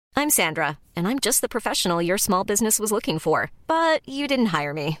I'm Sandra, and I'm just the professional your small business was looking for. But you didn't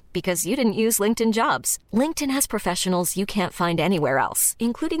hire me because you didn't use LinkedIn Jobs. LinkedIn has professionals you can't find anywhere else,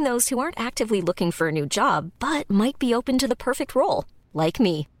 including those who aren't actively looking for a new job, but might be open to the perfect role, like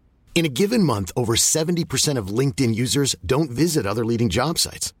me. In a given month, over 70% of LinkedIn users don't visit other leading job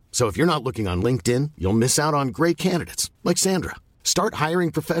sites. So if you're not looking on LinkedIn, you'll miss out on great candidates like Sandra. Start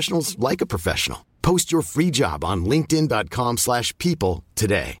hiring professionals like a professional. Post your free job on linkedin.com/people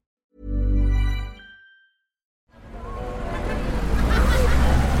today.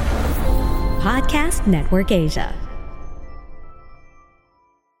 Podcast Network Asia.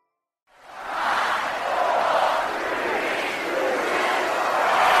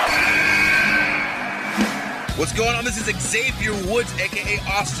 What's going on? This is Xavier Woods, a.k.a.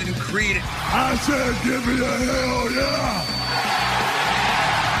 Austin Creed. I said give me a hell yeah!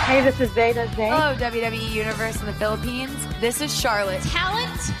 Hey, this is Veda Zay. Hello, WWE Universe in the Philippines. This is Charlotte.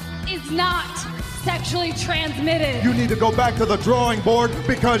 Talent is not sexually transmitted. You need to go back to the drawing board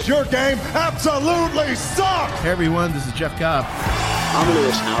because your game absolutely sucks! Hey everyone, this is Jeff Cobb. I'm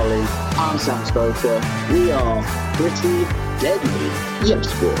Lewis Howley. I'm Sam Spoker. We are pretty deadly.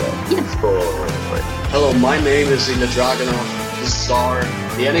 Yes, boy. Yes, boy. Hello, my name is Ilya Dragunov, the Czar,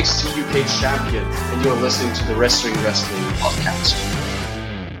 the NXT UK champion, and you're listening to the Wrestling Podcast.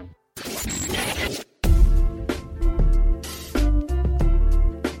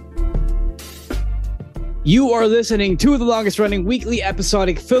 You are listening to the longest running weekly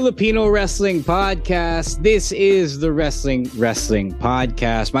episodic Filipino wrestling podcast. This is the Wrestling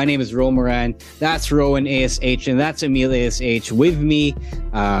Podcast. My name is Ro Moran. That's Rowan ASH, and that's Emil ASH with me.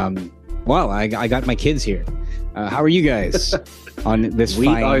 I got my kids here. How are you guys on this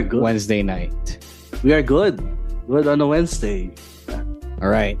fine Wednesday night? We are good. Good on a Wednesday. All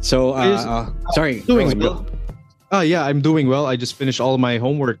right. So, sorry. Doing well. Yeah, I'm doing well. I just finished all of my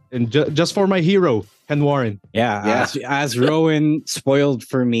homework, and just for my hero, Ken Warren. Yeah. As Rowan spoiled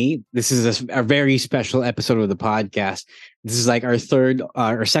for me, this is a very special episode of the podcast. This is like our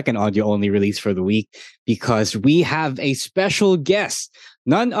second audio only release for the week because we have a special guest,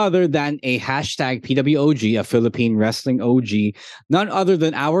 none other than a hashtag PWOG, a Philippine wrestling OG, none other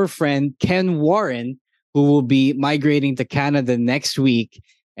than our friend Ken Warren, who will be migrating to Canada next week.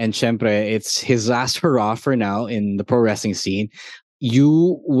 And syempre, it's his last hurrah for now in the pro wrestling scene.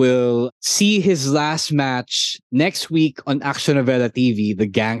 You will see his last match next week on Action Novela TV, the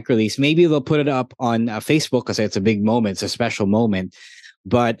Gank release. Maybe they'll put it up on Facebook because it's a big moment. It's a special moment.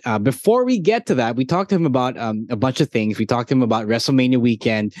 But before we get to that, we talked to him about a bunch of things. We talked to him about WrestleMania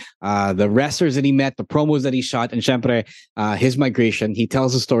weekend, the wrestlers that he met, the promos that he shot, and syempre, his migration. He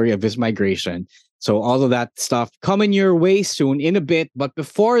tells the story of his migration. So all of that stuff coming your way soon in a bit. But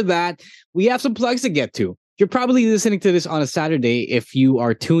before that, we have some plugs to get to. You're probably listening to this on a Saturday if you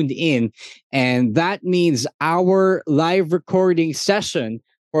are tuned in. And that means our live recording session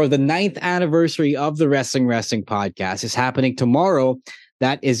for the 9th anniversary of the Wrestling Podcast is happening tomorrow.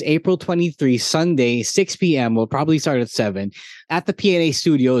 That is April 23, Sunday, 6 p.m. We'll probably start at 7 at the PNA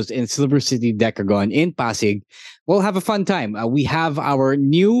Studios in Silver City, Decagon in Pasig. We'll have a fun time. We have our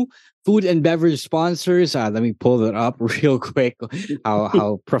new food and beverage sponsors. Let me pull that up real quick.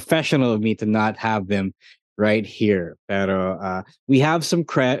 How professional of me to not have them right here. Pero we have some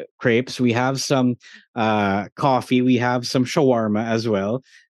crepes. We have some coffee. We have some shawarma as well.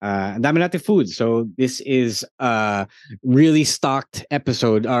 Ang dami natin food. So this is a really stocked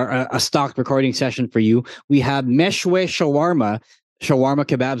episode or a stocked recording session for you. We have Meshwe shawarma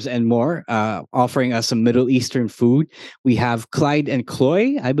kebabs, and more, offering us some Middle Eastern food. We have Clyde and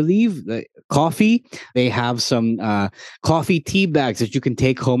Chloe, I believe, the coffee. They have some coffee tea bags that you can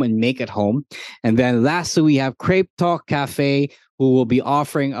take home and make at home. And then lastly, we have Crepe Talk Cafe, who will be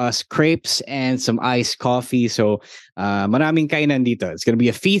offering us crepes and some iced coffee. So maraming kainan dito. It's going to be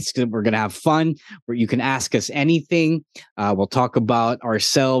a feast. We're going to have fun where you can ask us anything. We'll talk about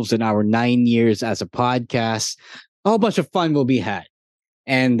ourselves and our 9 years as a podcast. A whole bunch of fun will be had.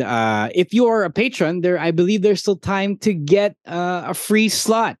 And if you are a patron, I believe there's still time to get a free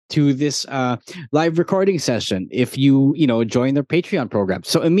slot to this live recording session if you join their Patreon program.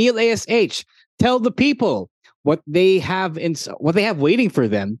 So Emil ASH, tell the people what they have waiting for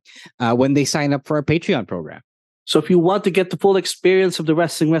them when they sign up for our Patreon program. So if you want to get the full experience of the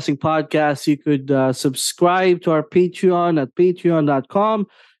Wrestling Podcast, you could subscribe to our Patreon at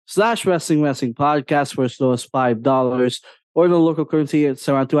patreon.com/Wrestling Podcast for as low as $5. Or in the local currency, it's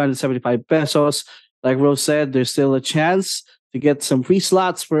around 275 pesos. Like Rose said, there's still a chance to get some free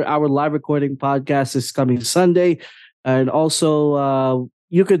slots for our live recording podcast this coming Sunday. And also,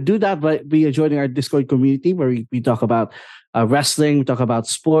 you could do that by joining our Discord community where we talk about wrestling, we talk about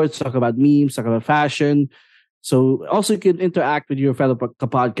sports, talk about memes, talk about fashion. So also you can interact with your fellow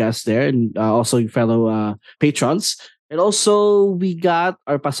podcasts there, and also your fellow patrons. And also we got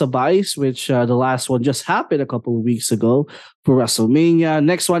our pasabays, which the last one just happened a couple of weeks ago for WrestleMania.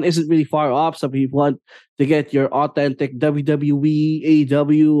 Next one isn't really far off. So if you want to get your authentic WWE,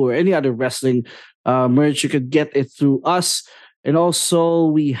 AEW, or any other wrestling merch, you could get it through us. And also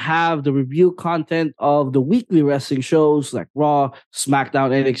we have the review content of the weekly wrestling shows like Raw,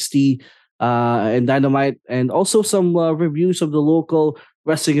 SmackDown, NXT, and Dynamite, and also some reviews of the local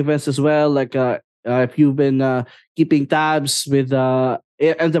wrestling events as well. Like if you've been keeping tabs with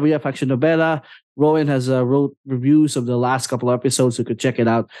NWF Action Novela, Rowan has wrote reviews of the last couple of episodes. You could check it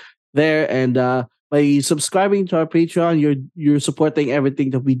out there. And by subscribing to our Patreon, you're supporting everything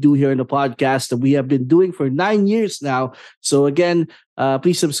that we do here in the podcast that we have been doing for 9 years now. So again,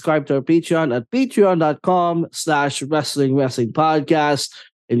 please subscribe to our Patreon at patreon.com/wrestling podcast.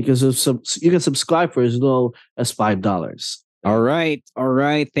 And you can subscribe for as low as $5. All right.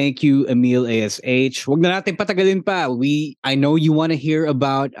 Thank you, Emil ASH. Wag na natin patagalin pa. I know you want to hear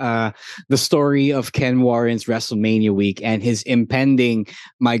about the story of Ken Warren's WrestleMania week and his impending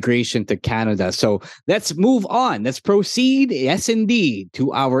migration to Canada. So let's move on. Let's proceed, yes indeed,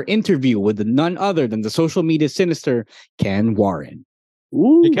 to our interview with none other than the social media sinister, Ken Warren.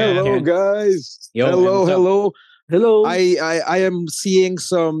 Ooh, hello, guys. Yo, hello. Hello. I am seeing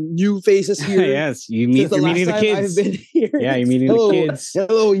some new faces here. Yes, you're meeting the kids. I've been here. Yeah, you're meeting the kids.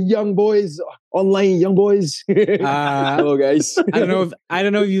 Hello, young boys, online young boys. Hello, guys. I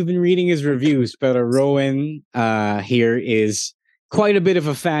don't know if you've been reading his reviews, but Rowan here is quite a bit of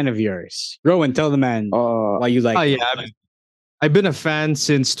a fan of yours. Rowan, tell the man why you like. Yeah, I've been a fan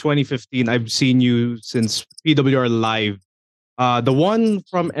since 2015. I've seen you since PWR Live. The one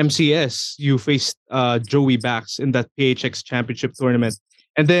from MCS, you faced Joey Bax in that PHX Championship tournament.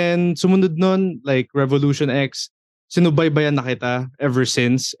 And then, sumunod nun, like Revolution X, sinubaybayan na kita ever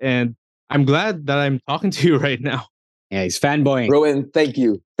since. And I'm glad that I'm talking to you right now. Yeah, he's fanboying. Rowan, thank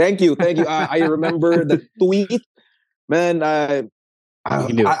you. I remember the tweet. Man, I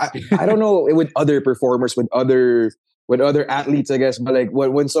don't know with other performers, with other athletes, I guess. But like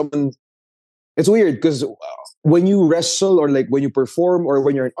when someone... It's weird because when you wrestle or like when you perform or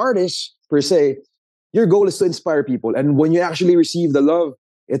when you're an artist per se, your goal is to inspire people. And when you actually receive the love,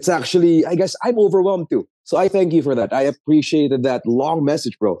 it's actually, I guess I'm overwhelmed too. So I thank you for that. I appreciated that long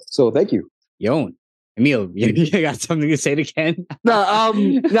message, bro. So thank you. Yo, Emil, you got something to say to Ken?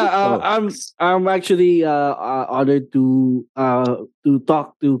 I'm actually honored to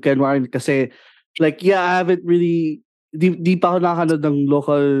talk to Ken Warren kasi like I haven't really di pa ako nakakanood ng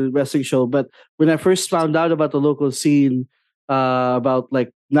local wrestling show, but when I first found out about the local scene about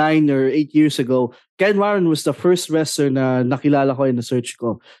like 9 or 8 years ago, Ken Warren was the first wrestler na nakilala ko in the search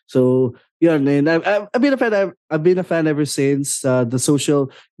ko. So yun, and I've been a fan. I've been a fan ever since. The social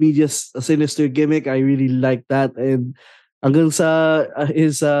media sinister gimmick, I really like that. And hanggang sa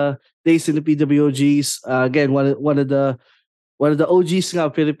his days in the PWGs, again one of the OGs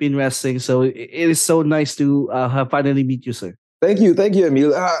of Philippine wrestling. So it is so nice to finally meet you, sir. Thank you,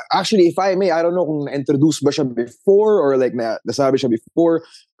 Emil. Actually, if I may, I don't know kung na-introduce ba siya before or like nasabi siya before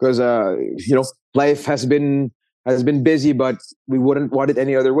because life has been busy, but we wouldn't want it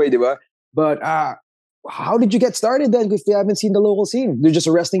any other way, diba? But how did you get started then? If you haven't seen the local scene, you're just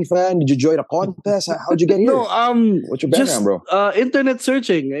a wrestling fan. Did you join a contest? How'd you get here? No, what's your background, bro? Internet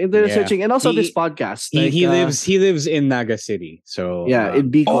searching, and also this podcast. He lives in Naga City, so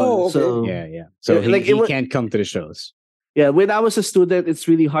in Bicol. Oh, okay. So So he can't come to the shows. Yeah, when I was a student, it's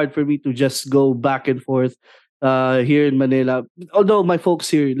really hard for me to just go back and forth here in Manila. Although my folks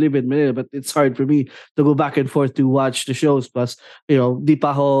here live in Manila, but it's hard for me to go back and forth to watch the shows. Plus, di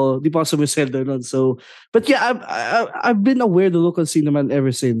pa ako sumisweldo nun. So, but yeah, I've been aware of the local scene naman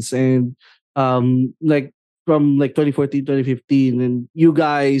ever since, and like from like 2014, 2015, and you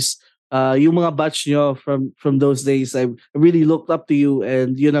guys, yung mga batch nyo from those days, I really looked up to you,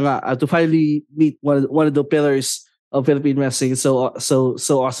 and yun na nga, to finally meet one of the pillars of Philippine wrestling. So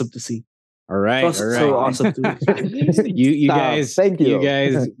awesome to see. All right. So awesome to you guys. Thank you. You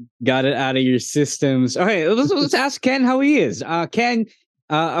guys got it out of your systems. Okay, let's ask Ken how he is. Ken,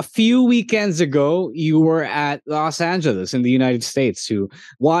 a few weekends ago, you were at Los Angeles in the United States to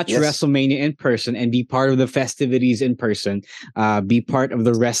watch WrestleMania in person and be part of the festivities in person, be part of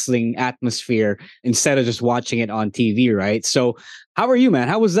the wrestling atmosphere instead of just watching it on TV, right? So how are you, man?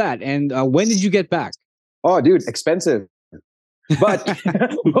 How was that? And when did you get back? Oh, dude, expensive. But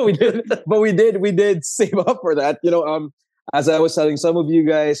we did save up for that. as I was telling some of you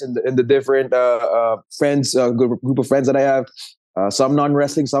guys and the different friends, group of friends that I have, some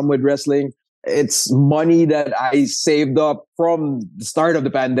non-wrestling, some with wrestling, it's money that I saved up from the start of the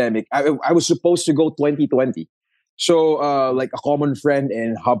pandemic. I was supposed to go 2020. So, like a common friend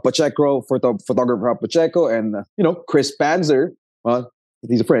in Hub Pacheco, photographer Hub Pacheco, and, Chris Panzer.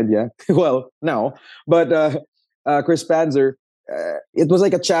 He's a friend, yeah. Well, now. But Chris Panzer, it was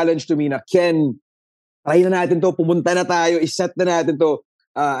like a challenge to me na, Ken, try na natin to, pumunta na tayo, iset na natin to.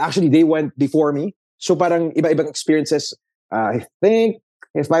 Actually, they went before me. So parang iba-ibang experiences. I think,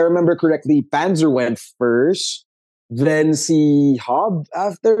 if I remember correctly, Panzer went first, then si Hob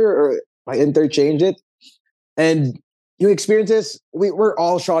after, or I interchanged it. And yung experiences, we're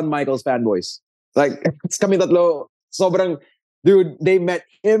all Shawn Michaels fanboys. Like, it's kami tatlo, sobrang, dude, they met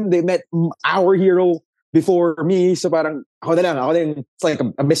him, they met our hero before me. So parang, ako na lang, it's like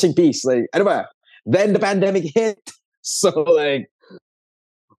a missing piece. Like, ano ba? Then the pandemic hit. So like,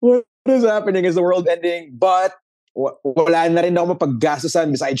 what is happening? Is the world ending? But wala na rin ako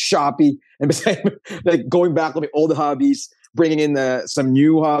mapaggastusan besides Shopee and besides like going back to my old hobbies, bringing in some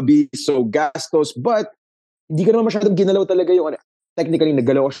new hobbies. So gastos, but hindi ka naman masyadong ginalaw talaga yung technically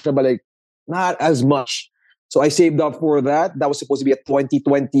nagalaw siya, but like not as much. So I saved up for that. That was supposed to be a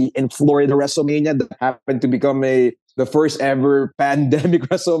 2020 in Florida WrestleMania that happened to become the first ever pandemic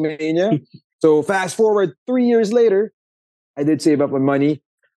WrestleMania. So fast forward 3 years later, I did save up my money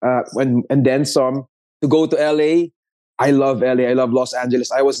and then some to go to LA. I love LA. I love Los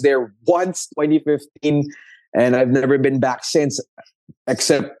Angeles. I was there once, 2015, and I've never been back since,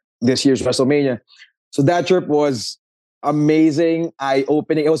 except this year's WrestleMania. So that trip was amazing,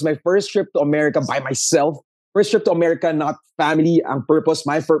 eye-opening. It was my first trip to America by myself. First trip to America, not family. Ang purpose,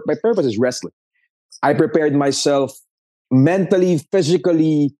 my purpose is wrestling. I prepared myself mentally,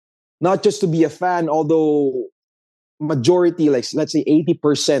 physically, not just to be a fan, although majority, like let's say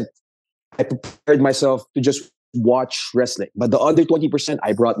 80%, I prepared myself to just watch wrestling. But the other 20%,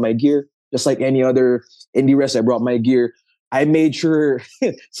 I brought my gear. Just like any other indie wrestler, I brought my gear. I made sure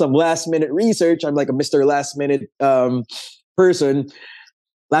some last minute research. I'm like a Mr. Last Minute person.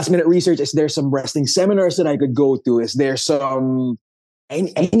 Last minute research. Is there some wrestling seminars that I could go to? Is there some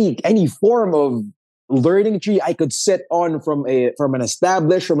any form of learning tree I could sit on from an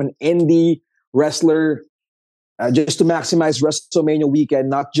established, from an indie wrestler, just to maximize WrestleMania weekend,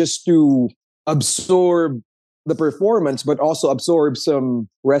 not just to absorb the performance, but also absorb some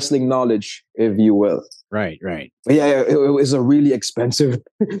wrestling knowledge, if you will. Right. But yeah, it was a really expensive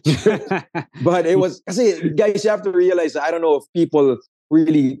but it was, kasi guys, you have to realize that I don't know if people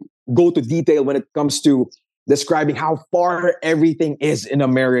really go to detail when it comes to describing how far everything is in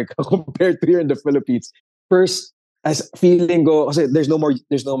America compared to here in the Philippines. First, as feeling go, kasi there's no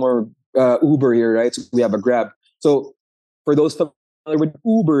more Uber here, right? So we have a Grab. So for those familiar with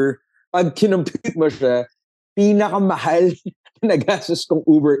Uber, pag kinumpit mo siya, pinakamahal na gastos kong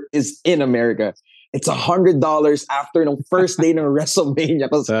Uber is in America. It's $100 after the first day ng WrestleMania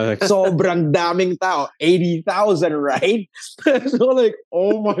kasi sobrang daming tao. 80,000, right? So like,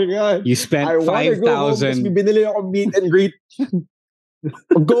 oh my God. You spent 5,000. Binili ako meet and greet.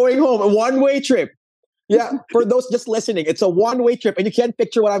 Going home, a one-way trip. Yeah, for those just listening, it's a one-way trip, and you can't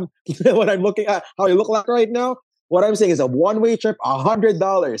picture what I'm looking at, how I look like right now. What I'm saying is a one-way trip,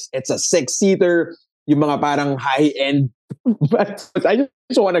 $100. It's a 6-seater, yung mga parang high-end. But I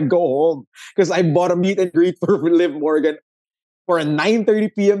just want to go home because I bought a meet and greet for Liv Morgan for a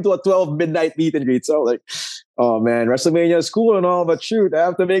 9:30 p.m. to a 12 midnight meet and greet. So like, oh man, WrestleMania is cool and all, but shoot, I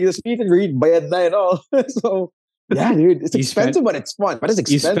have to make this meet and greet, bayad na and all. So yeah, dude, it's expensive, but it's fun. But it's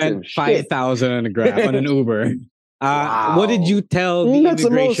expensive. You spent 5,000 on a Grab, on an Uber. Wow. What did you tell the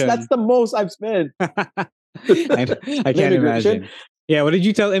immigration? That's the most I've spent. I can't imagine. Yeah, what did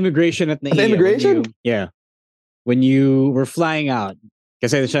you tell immigration at the immigration? When you were flying out.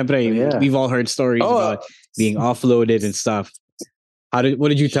 Kasi syempre, we've all heard stories about being offloaded and stuff. What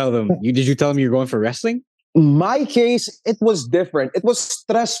did you tell them? Did you tell them you're going for wrestling? My case, it was different. It was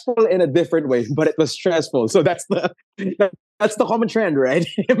stressful in a different way, but it was stressful. So that's the common trend, right?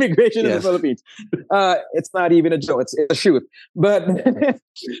 Immigration in the Philippines. It's not even a joke. It's a shoot. But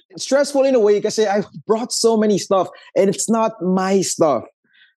stressful in a way because I brought so many stuff and it's not my stuff.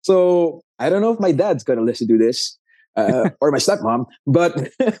 So I don't know if my dad's gonna listen to this or my stepmom, but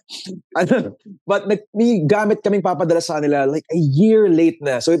may gamit kaming papadala sa kanila like a year late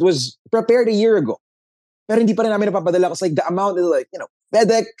na. So it was prepared a year ago. Pero hindi pa rin namin napapadala kasi like the amount is like,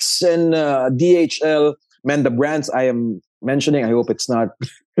 FedEx and DHL. Man, the brands I am mentioning, I hope it's not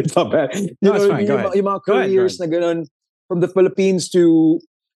bad. No, it's fine. Go ahead. Yung mga couriers na ganun, from the Philippines to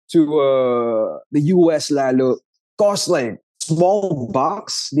the US lalo, cost like small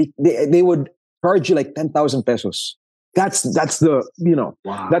box. They would charge you like 10,000 pesos. That's the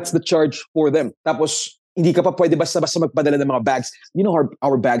that's the charge for them. Tapos hindi ka pa pwede basta-basta magpadala ng mga bags. You know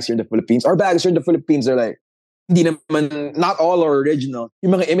our bags here in the Philippines. Our bags here in the Philippines are like hindi naman, not all are original.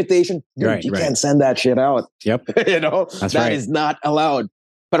 Yung mga imitation, dude, you can't send that shit out. Yep. That is not allowed.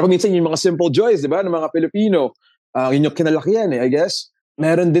 Pero minsan yung mga simple joys, di ba, ng mga Pilipino, yun yung kinalakihan I guess.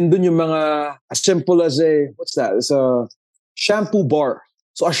 Meron din dun yung mga as simple as what's that? It's a shampoo bar.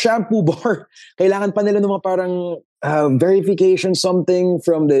 So a shampoo bar, kailangan pa nila ng mga parang verification something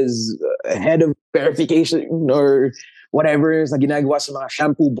from this head of verification or whatever na ginagawa sa mga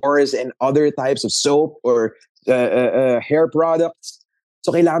shampoo bars and other types of soap or hair products.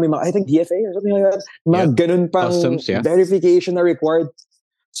 So kailangan may mga, I think DFA or something like that. Mga ganun pang customs, verification na required.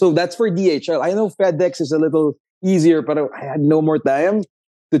 So that's for DHL. I know FedEx is a little easier, but I had no more time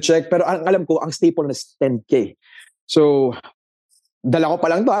to check. Pero ang alam ko, ang staple na is 10K. So dala ko pa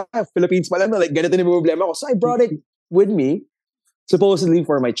lang to, Philippines pa lang, like ganito yung problema ko. So I brought it with me, supposedly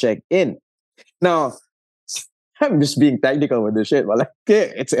for my check-in. Now, I'm just being technical with this shit. Well, like,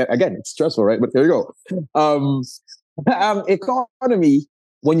 it's stressful, right? But there you go. Economy,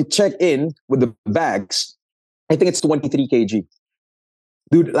 when you check in with the bags, I think it's 23 kg.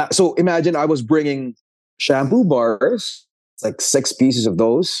 Dude, so imagine I was bringing shampoo bars, like 6 pieces of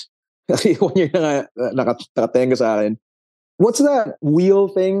those. When you're nakatenga sa akin. What's that wheel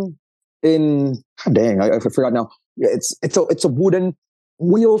thing in? God dang, I forgot now. Yeah, it's a wooden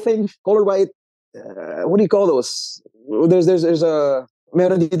wheel thing, color white. What do you call those? There's a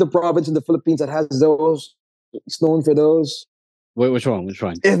meron dito province in the Philippines that has those. It's known for those. Wait, which one?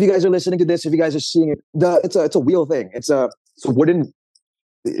 If you guys are listening to this, if you guys are seeing it, it's a wheel thing. It's a wooden.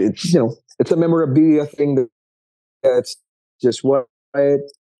 It's a memorabilia thing that's just white,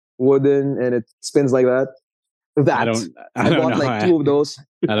 wooden, and it spins like that. I bought like 2 of those.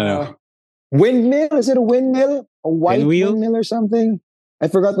 I don't know. Windmill? Is it a windmill? A white windmill or something? I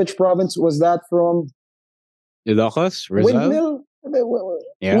forgot which province was that from. Ilocos? Rizal? Windmill?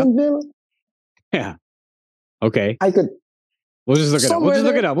 Yeah. Windmill? Yeah. Okay. I could. We'll just look it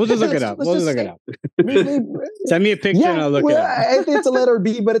up. Send me a picture and I'll look it up. I think it's a letter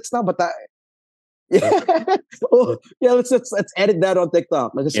B, but it's not. But that. Yeah. Let's edit that on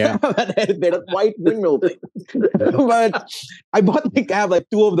TikTok. Let's just have that edit there. That white windmill thing. But I have like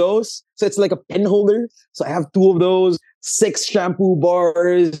 2 of those. So it's like a pen holder. So I have 2 of those, 6 shampoo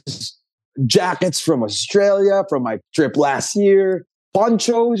bars, jackets from Australia from my trip last year,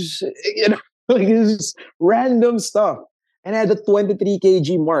 ponchos, like it's just random stuff. And I had the 23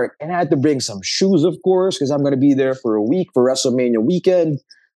 kg mark. And I had to bring some shoes, of course, because I'm going to be there for a week, for WrestleMania weekend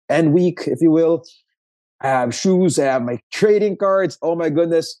and week, if you will. I have shoes. I have my trading cards. Oh, my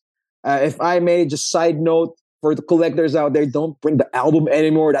goodness. If I may, just side note for the collectors out there, don't bring the album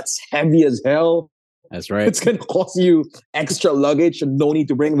anymore. That's heavy as hell. That's right. It's going to cost you extra luggage and no need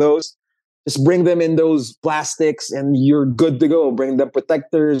to bring those. Just bring them in those plastics and you're good to go. Bring the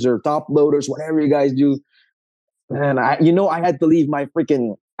protectors or top loaders, whatever you guys do. And I had to leave my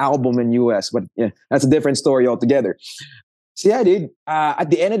freaking album in US, but yeah, that's a different story altogether. So yeah, dude, at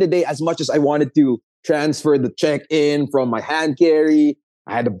the end of the day, as much as I wanted to transfer the check-in from my hand carry,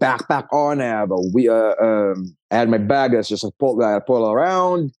 I had a backpack on, I had my bag that's just pull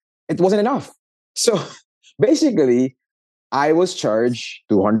around. It wasn't enough. So basically, I was charged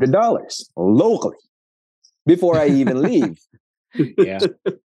 $200 locally before I even leave. Yeah.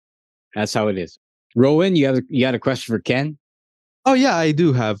 That's how it is. Rowan, you had a question for Ken? Oh yeah, I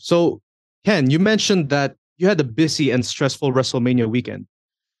do have. So Ken, you mentioned that you had a busy and stressful WrestleMania weekend.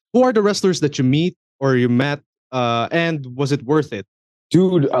 Who are the wrestlers that you meet or you met, and was it worth it?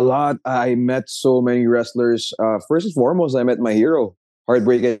 Dude, a lot. I met so many wrestlers. First and foremost, I met my hero,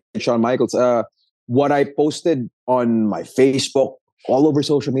 Heartbreak Shawn Michaels. What I posted on my Facebook, all over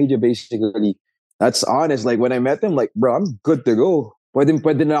social media, basically, that's honest. Like when I met him, like, bro, I'm good to go.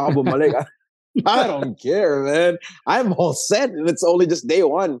 Pwede na ako bumalik. I don't care, man. I'm all set. And it's only just day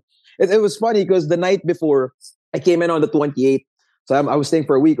one. It was funny because the night before, I came in on the 28th. So I was staying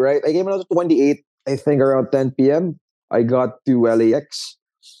for a week, right? I came in on the 28th, I think around 10 p.m. I got to LAX.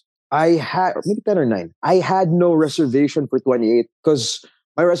 I had, maybe 10 or 9. I had no reservation for 28 because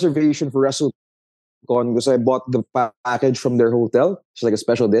my reservation for WrestleCon, because I bought the package from their hotel. It's like a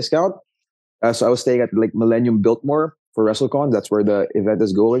special discount. So I was staying at like Millennium Biltmore for WrestleCon. That's where the event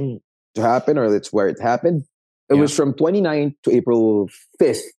is going to happen, or that's where it happened. It was from 29th to April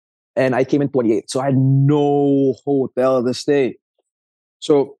 5th. And I came in 28th. So I had no hotel to stay.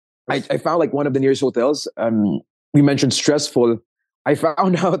 So I found like one of the nearest hotels. We mentioned stressful. I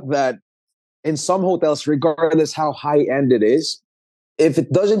found out that in some hotels, regardless how high end it is, if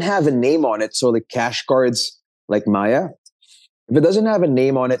it doesn't have a name on it, so like cash cards like Maya, if it doesn't have a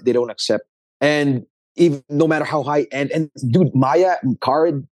name on it, they don't accept. And even no matter how high end, and dude, Maya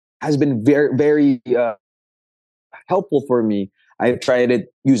card has been very, very helpful for me. I tried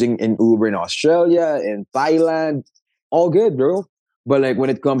it using in Uber in Australia, in Thailand, all good, bro. But like when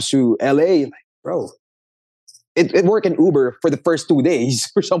it comes to LA, like, bro, it worked in Uber for the first 2 days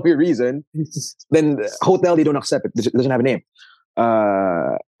for some weird reason. Then the hotel, they don't accept it. It doesn't have a name.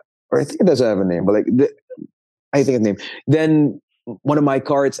 Or I think it does have a name, but like I think it's a name. Then one of my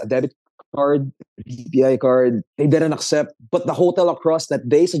cards, a debit card, PPI card, they didn't accept. But the hotel across that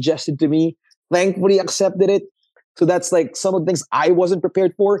they suggested to me, thankfully accepted it. So that's like some of the things I wasn't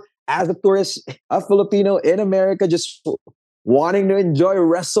prepared for as a tourist, a Filipino in America, just wanting to enjoy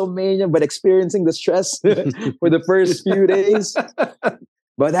WrestleMania, but experiencing the stress for the first few days.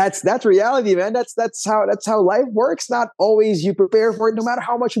 But that's reality, man. That's how life works. Not always you prepare for it, no matter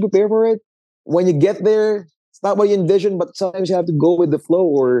how much you prepare for it. When you get there, it's not what you envision, but sometimes you have to go with the flow,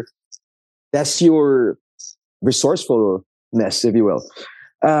 or that's your resourcefulness, if you will.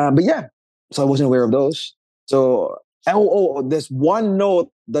 But yeah, so I wasn't aware of those. So there's one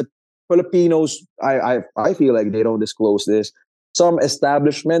note that Filipinos, I feel like they don't disclose this. Some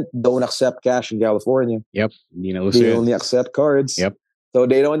establishment don't accept cash in California. Yep, they only accept cards. Yep. So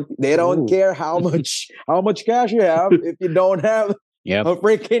they don't care how much cash you have if you don't have a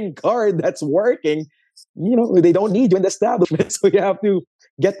freaking card that's working. They don't need you in the establishment, so you have to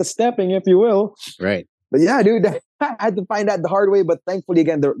get the stepping, if you will. Right. But yeah, dude, I had to find that the hard way. But thankfully,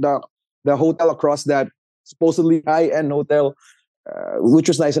 again, the hotel across that supposedly high-end hotel, which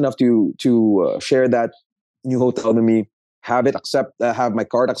was nice enough to share that new hotel to me, have my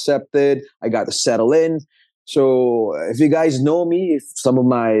card accepted. I got to settle in. So if you guys know me, if some of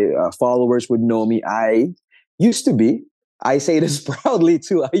my followers would know me, I say this proudly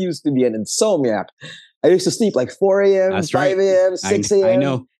too, I used to be an insomniac. I used to sleep like 4 a.m., That's 5 right. a.m., 6 a.m. I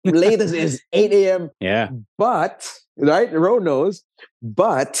know. Latest is 8 a.m. Yeah. But, right, Ro knows,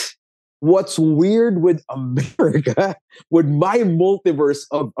 but what's weird with America, with my multiverse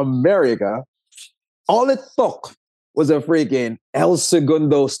of America, all it took was a freaking El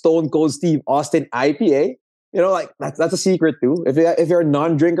Segundo Stone Cold Steve Austin IPA. Like that's a secret too. If you're a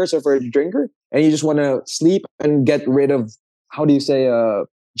non-drinker, so if you're a drinker and you just want to sleep and get rid of, how do you say,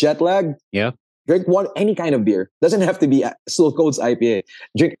 jet lag? Yeah. Drink any kind of beer. Doesn't have to be Stone Cold's IPA.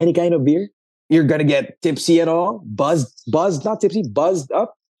 Drink any kind of beer. You're gonna get tipsy and all, buzzed, not tipsy, buzzed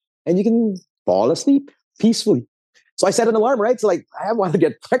up, and you can fall asleep peacefully. So I set an alarm, right? So like I want to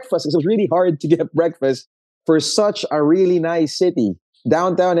get breakfast. It was really hard to get breakfast for such a really nice city,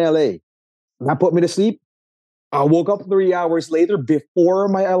 downtown LA. That put me to sleep. I woke up 3 hours later before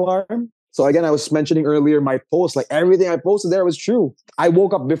my alarm. So again, I was mentioning earlier my post, like everything I posted there was true. I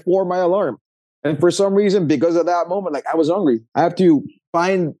woke up before my alarm. And for some reason, because of that moment, like I was hungry. I have to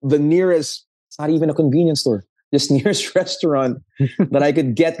find the nearest, it's not even a convenience store, just nearest restaurant that I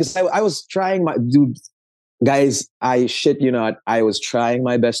could get. Because I was trying guys, I shit you not, I was trying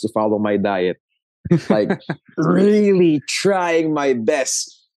my best to follow my diet. Like really trying my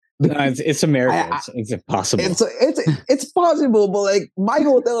best. No, it's America. It's impossible. It's possible, but like my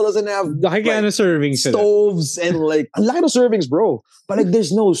hotel doesn't have high kind of servings, stoves and like a lot of servings, bro. But like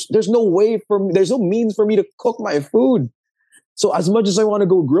there's no way for me. There's no means for me to cook my food. So as much as I want to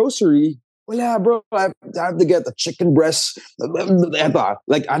go grocery, well, yeah, bro, I have to get a chicken breast,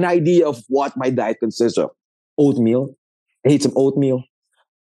 like an idea of what my diet consists of. Oatmeal. I ate some oatmeal.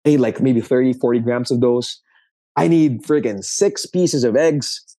 I ate like maybe 30, 40 grams of those. I need friggin' 6 pieces of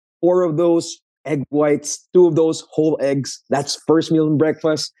eggs. 4 of those egg whites, 2 of those whole eggs. That's first meal and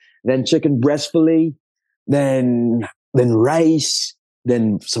breakfast. Then chicken breast fillet, then rice,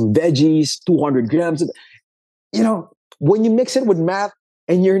 then some veggies, 200 grams. When you mix it with math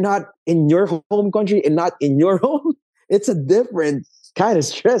and you're not in your home country and not in your home, it's a different kind of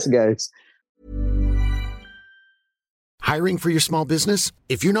stress, guys. Hiring for your small business?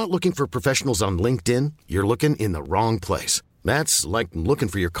 If you're not looking for professionals on LinkedIn, you're looking in the wrong place. That's like looking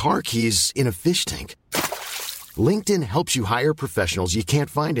for your car keys in a fish tank. LinkedIn helps you hire professionals you can't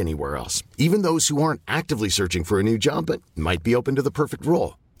find anywhere else, even those who aren't actively searching for a new job but might be open to the perfect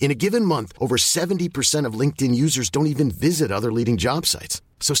role. In a given month, over 70% of LinkedIn users don't even visit other leading job sites.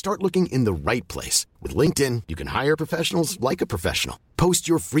 So start looking in the right place. With LinkedIn, you can hire professionals like a professional. Post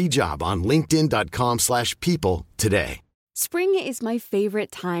your free job on linkedin.com/people today. Spring is my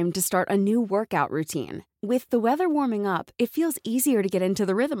favorite time to start a new workout routine. With the weather warming up, it feels easier to get into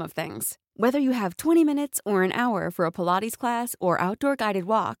the rhythm of things. Whether you have 20 minutes or an hour for a Pilates class or outdoor guided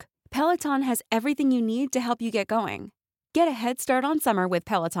walk, Peloton has everything you need to help you get going. Get a head start on summer with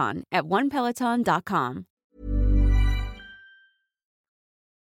Peloton at onepeloton.com.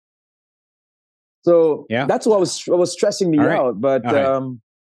 So that's what was stressing me out. But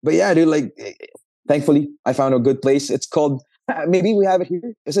yeah, dude, like, thankfully I found a good place. It's called, maybe we have it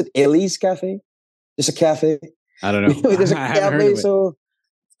here. Is it Ellie's Cafe? Just a cafe. I don't know. There's a cafe, so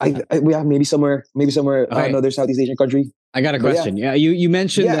we have maybe somewhere another Southeast Asian country. I got a question. Yeah, you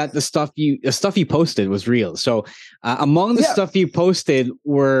mentioned that the stuff you posted was real. So among the stuff you posted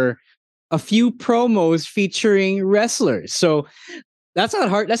were a few promos featuring wrestlers. So that's not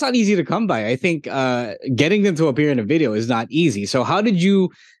hard. That's not easy to come by. I think getting them to appear in a video is not easy. So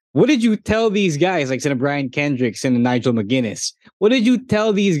what did you tell these guys, like Sina Brian Kendricks and Nigel McGuinness? What did you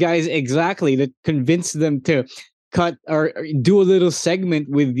tell these guys exactly to convince them to cut or do a little segment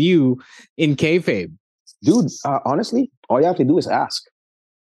with you in kayfabe? Dude, honestly, all you have to do is ask.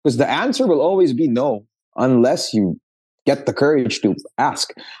 Because the answer will always be no, unless you get the courage to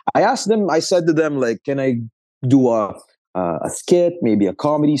ask. I said to them, like, can I do a skit, maybe a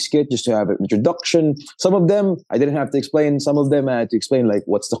comedy skit, just to have an introduction? Some of them I didn't have to explain. Some of them I had to explain, like,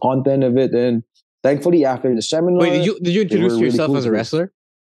 what's the content of it. And thankfully, after the seminar, did you introduce yourself really cool as a wrestler?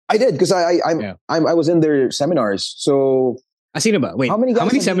 I did, because I was in their seminars. So I seen about. Wait, how many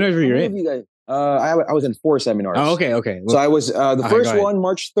seminars were you in? I was in 4 seminars. Oh, okay. Well, so I was the first one,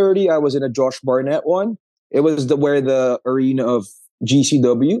 March 30. I was in a Josh Barnett one. It was where the arena of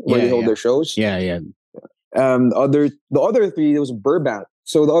GCW where they hold their shows. Yeah. The other 3, it was Burbank.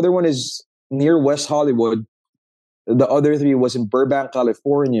 So the other one is near West Hollywood. The other 3 was in Burbank,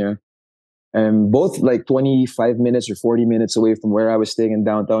 California, and both like 25 minutes or 40 minutes away from where I was staying in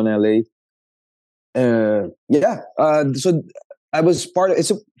downtown LA. So I was part of it.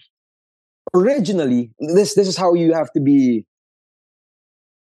 So originally, this is how you have to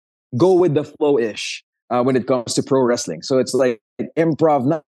go with the flow-ish when it comes to pro wrestling. So it's like improv,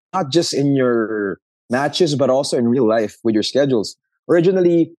 not just in your matches, but also in real life with your schedules.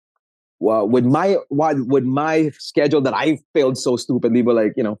 Originally, with my schedule that I failed so stupidly, but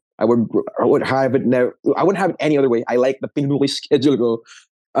like, I would have it never. I wouldn't have it any other way. I like the Pinoy schedule ko.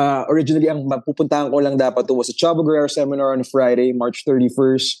 Originally, ang mapupuntahan ko lang dapat was a Chavo Guerrero seminar on a Friday, March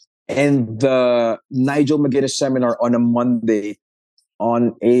 31st, and the Nigel McGuinness seminar on a Monday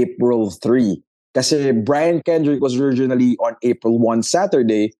on April 3. Kasi Brian Kendrick was originally on April 1,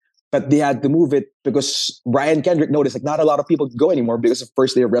 Saturday, but they had to move it because Brian Kendrick noticed like not a lot of people could go anymore because of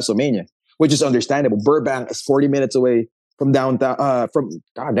first day of WrestleMania, which is understandable. Burbank is 40 minutes away from downtown,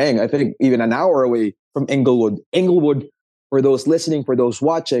 I think even an hour away from Inglewood. Inglewood, for those listening, for those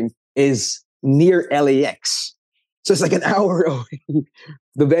watching, is near LAX. So it's like an hour away.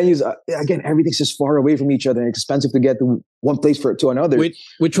 The venues, again, everything's just far away from each other and expensive to get to one place to another.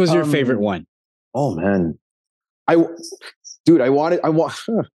 Which was your favorite one? Oh, man. I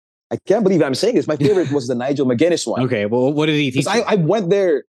can't believe I'm saying this. My favorite was the Nigel McGuinness one. Okay, well, what did he teach? I went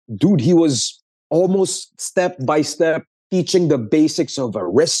there. Dude, he was almost step by step teaching the basics of a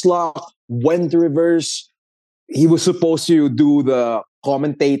wrist lock, when to reverse. He was supposed to do the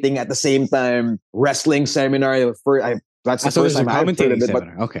commentating at the same time, wrestling seminar. That's the first time I've heard of it. But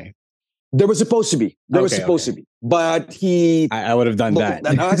okay. There was supposed to be. To be. But he... I would have done that.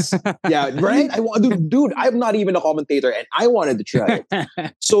 At us. Yeah, right? Dude, I'm not even a commentator and I wanted to try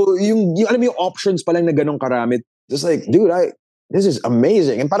it. So yung options pa lang na ganun karami. Just like, dude, this is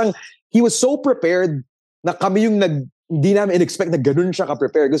amazing. And parang he was so prepared na kami yung hindi namin expect na ganun siya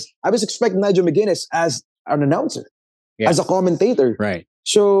ka-prepared. Because I was expecting Nigel McGuinness as an announcer, as a commentator. Right.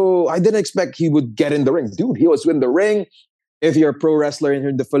 So I didn't expect he would get in the ring. Dude, he was in the ring. If you're a pro wrestler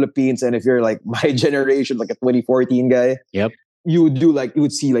in the Philippines, and if you're like my generation, like a 2014 guy, you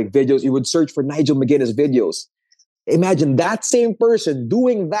would see like videos. You would search for Nigel McGuinness videos. Imagine that same person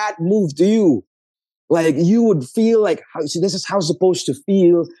doing that move to you. Like you would feel like, this is how it's supposed to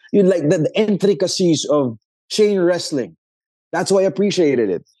feel. You'd like the intricacies of chain wrestling. That's why I appreciated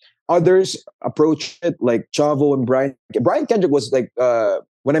it. Others approach it like Chavo and Brian. Brian Kendrick was like,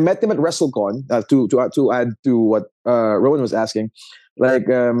 when I met him at WrestleCon, to add to what Rowan was asking, like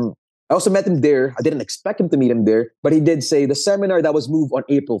I also met him there. I didn't expect him to meet him there, but he did say the seminar that was moved on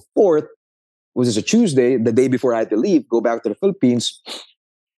April 4th, which is a Tuesday, the day before I had to leave, go back to the Philippines.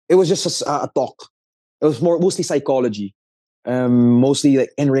 It was just a talk. It was mostly psychology, mostly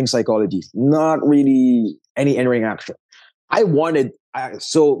like in-ring psychology, not really any in-ring action.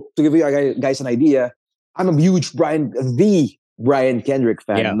 So to give you guys an idea, I'm a huge Brian Kendrick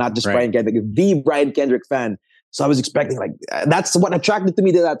fan, not just Brian Kendrick, the Brian Kendrick fan. So I was expecting that's what attracted to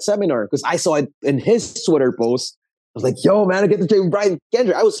me to that seminar because I saw it in his Twitter post was like, yo, man, I get to train with Brian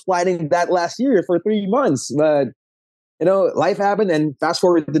Kendrick. I was planning that last year for 3 months, but life happened, and fast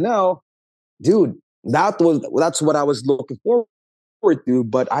forward to now, dude, that's what I was looking forward to.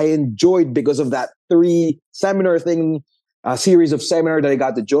 But I enjoyed because of that 3 seminar thing, series of seminar that I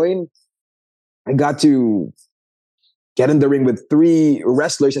got to join. I got to get in the ring with 3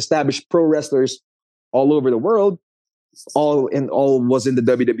 wrestlers, established pro wrestlers all over the world. All was in the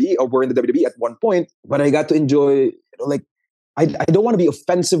WWE or were in the WWE at one point, but I got to enjoy, like, I don't want to be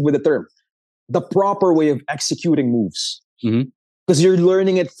offensive with the term, the proper way of executing moves, because you're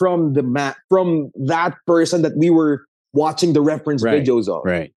learning it from from that person that we were watching the reference videos of.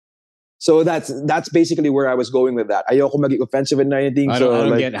 Right. So that's basically where I was going with that. Ayoko maging offensive in anything. I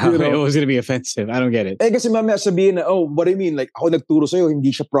don't get how it was going to be offensive. I don't get it. Kasi mamaya sabihin na, oh, what do you mean? Like, ako nagturo sa'yo,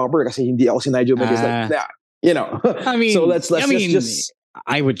 hindi siya proper kasi hindi ako si Nigel Mendes. I mean, so let's just.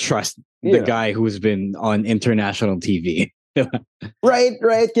 I would trust the guy who's been on international TV. Right.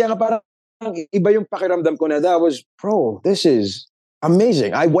 Kaya nga parang iba yung pakiramdam ko na that was, bro, this is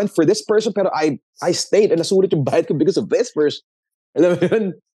amazing. I went for this person, pero I stayed and nasulit yung bayad ko because of this person.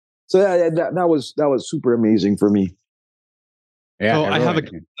 So that was super amazing for me. Yeah. So I have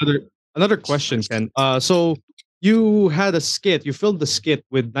another question, Ken. So you had a skit. You filmed the skit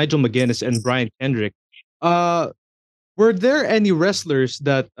with Nigel McGuinness and Brian Kendrick. Were there any wrestlers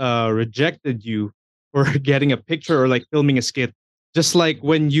that rejected you for getting a picture or like filming a skit, just like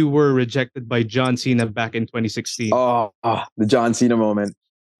when you were rejected by John Cena back in 2016? Oh, the John Cena moment.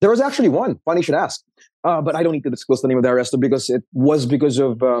 There was actually one. Funny you should ask. But I don't need to disclose the name of that wrestler because it was because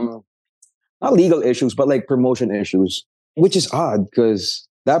of not legal issues, but like promotion issues, which is odd because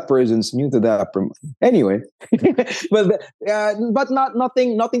that person's new to that anyway. but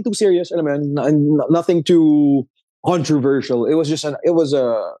nothing too serious. I mean, nothing too controversial. It was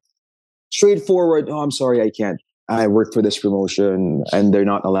a straightforward. Oh, I'm sorry, I can't. I work for this promotion and they're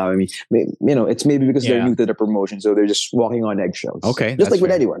not allowing me. It's maybe because they're new to the promotion, so they're just walking on eggshells. Okay, just like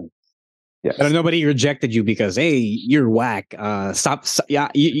with anyone. Yeah, nobody rejected you because, hey, you're whack. Stop. Yeah,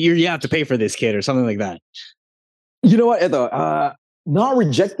 you have to pay for this, kid, or something like that. You know what? Not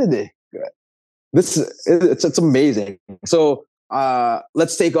rejected. It's amazing. So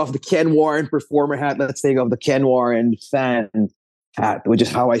let's take off the Ken Warren performer hat. Let's take off the Ken Warren fan hat, which is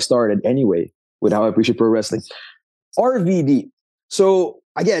how I started anyway, with how I appreciate pro wrestling. RVD. So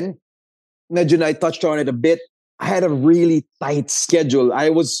again, medyo I touched on it a bit. I had a really tight schedule. I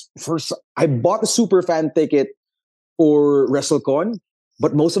bought a super fan ticket for WrestleCon,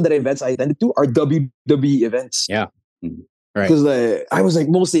 but most of the events I attended to are WWE events. Yeah. Right. Because I was like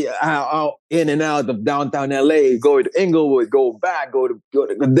mostly out in and out of downtown LA, go to Inglewood, go back, go to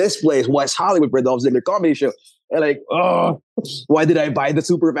this place, West Hollywood for the Dolph Ziggler comedy show. And like, oh, why did I buy the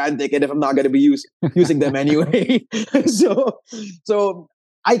super fan ticket if I'm not going to be using them anyway? So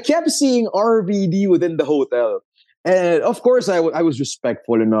I kept seeing RVD within the hotel. And of course, I was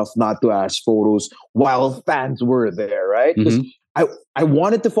respectful enough not to ask photos while fans were there, right? Because I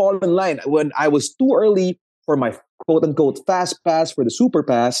wanted to fall in line. When I was too early for my quote-unquote fast pass for the super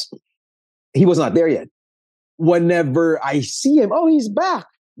pass, he was not there yet. Whenever I see him, oh, he's back.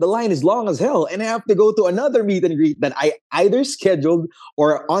 The line is long as hell. And I have to go to another meet and greet that I either scheduled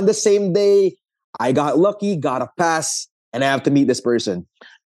or on the same day, I got lucky, got a pass, and I have to meet this person.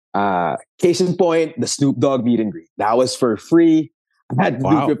 Case in point, the Snoop Dogg meet and greet. That was for free. I had to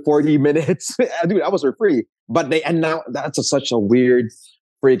do it for 40 minutes. Dude, that was for free. And now that's such a weird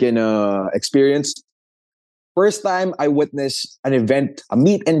freaking experience. First time I witnessed an event, a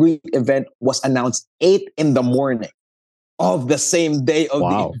meet and greet event was announced 8 a.m. of the same day of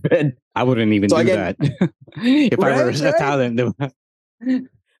the event. I wouldn't even do that. If I were a talent.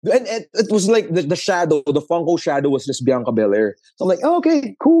 And it was like the shadow, the Funko shadow was just Bianca Belair. So I'm like, oh,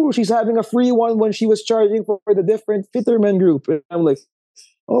 okay, cool. She's having a free one when she was charging for the different Fitterman group. And I'm like,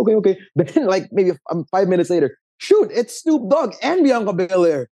 okay. Then like maybe 5 minutes later, shoot, it's Snoop Dogg and Bianca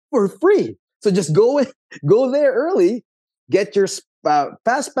Belair for free. So just go there early, get your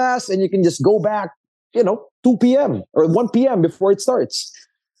fast pass, and you can just go back, 2 p.m. or 1 p.m. before it starts.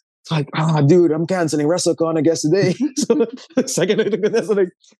 It's like, dude, I'm canceling WrestleCon, I guess, today. So second night of this, like,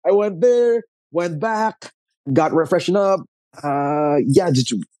 I went there, went back, got refreshing up.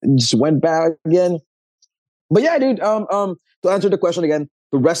 Just went back again. But yeah, dude, to answer the question again,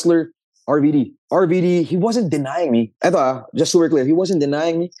 the wrestler, RVD, he wasn't denying me. Just so we're clear, he wasn't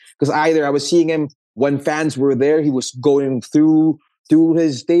denying me because either I was seeing him when fans were there, he was going through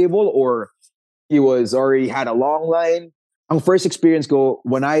his table, or he was already had a long line. Ang first experience go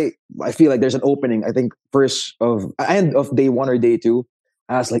when I feel like there's an opening. I think end of day 1 or day 2,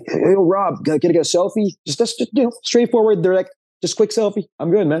 I was like, hey, Rob, can I get a selfie? Just straightforward, direct, just quick selfie.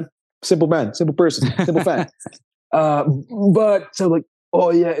 I'm good, man. Simple man, simple person, simple fan. But so like,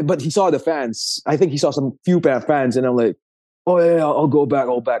 oh yeah, but he saw the fans. I think he saw some few fans, and I'm like, oh yeah, I'll go back.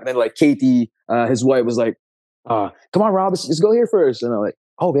 And then like Katie, his wife was like, come on, Rob, let's go here first. And I'm like,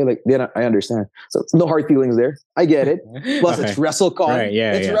 okay, like then I understand. So no hard feelings there. I get it. Plus it's WrestleCon. Right,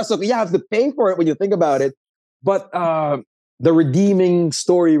 it's WrestleCon. You have to pay for it when you think about it. But the redeeming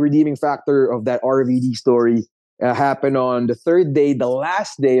factor of that RVD story happened on the third day, the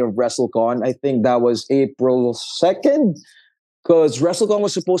last day of WrestleCon. I think that was April 2nd. Because WrestleCon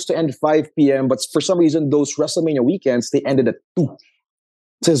was supposed to end 5 p.m., but for some reason, those WrestleMania weekends, they ended at 2.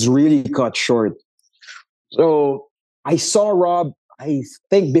 So it's really cut short. So I saw Rob, I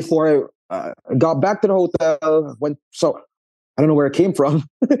think before I got back to the hotel, I don't know where it came from.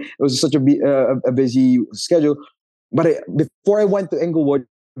 It was such a busy schedule. But before I went to Inglewood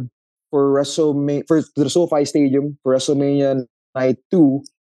for the SoFi Stadium for WrestleMania Night 2,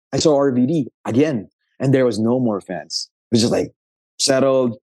 I saw RVD again. And there was no more fans. It was just like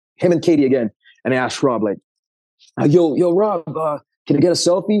settled, him and Katie again. And I asked Rob, like, yo, Rob, can I get a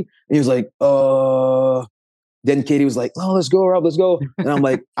selfie? And he was like, Then Katie was like, "Oh, let's go, Rob, let's go." And I'm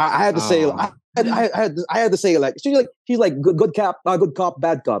like, I had to say, I had to say, like, she's like good cop,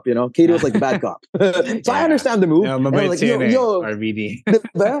 bad cop. You know, Katie was like the bad cop. So I understand the move. Yeah, and I'm like, yo, RVD.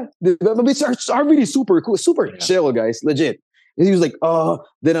 RVD super cool, super chill, guys, legit. And he was like,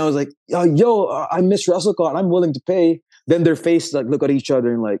 then I was like, I miss WrestleCon. I'm willing to pay. Then their face like look at each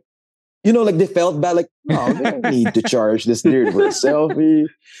other and like, you know, like they felt bad, like, no, they don't need to charge this dude for a selfie.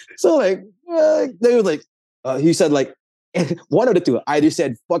 So like, they were like, he said like, one of the two. I just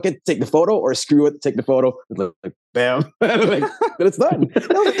said, fuck it, take the photo, or screw it, take the photo. Like, bam. Like, but it's done. I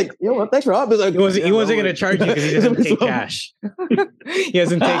was like, thanks for helping. Like, he wasn't going to charge you because he doesn't take cash. He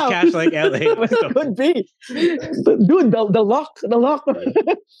doesn't take cash like LA. Could be. Dude, the lock.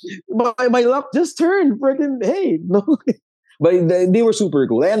 my lock just turned. Freaking, hey. No. But they were super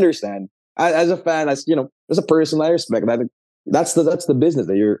cool. I understand. As a fan, as a person, I respect that. That's the business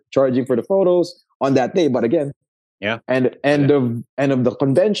that you're charging for the photos on that day. But again, yeah, end of the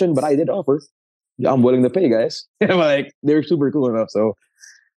convention. But I did offer. I'm willing to pay, guys. Like they're super cool enough. So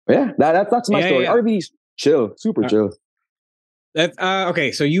yeah, that's my story. Yeah. RVD's chill, super chill.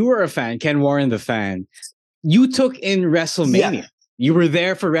 Okay, so you were a fan, Ken Warren, the fan. You took in WrestleMania. Yeah. You were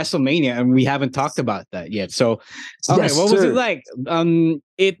there for WrestleMania, and we haven't talked about that yet. So, okay, yes, what was it like?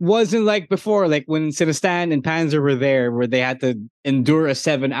 It wasn't like before, like when Sinistan and Panzer were there, where they had to endure a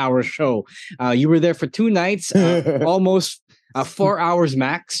 7-hour show. You were there for 2 nights, almost 4 hours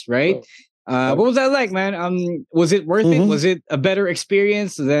max, right? What was that like, man? Was it worth it? Was it a better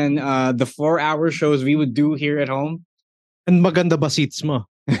experience than the 4-hour shows we would do here at home? And maganda ba seats mo?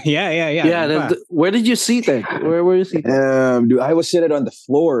 Yeah. Where did you seat it? Where were you seated? Dude, I was seated on the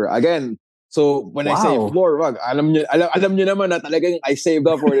floor again. So when I say floor, alam nyo naman na talagang I saved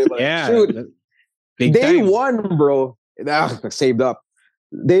up for it. Yeah, shoot, day one, bro. Saved up.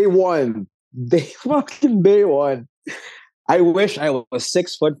 Day one. Day one. I wish I was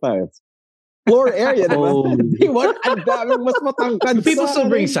 6'5". Floor area. Day one. Do people still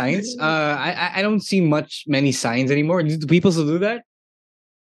bring signs? I don't see many signs anymore. Do people still do that?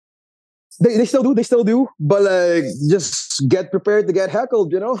 They still do, but like just get prepared to get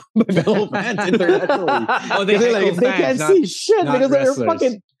heckled, by fellow fans internationally. They're like, they can't see shit because they're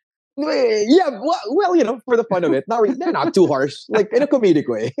fucking. Yeah, well, for the fun of it, they're not too harsh, like in a comedic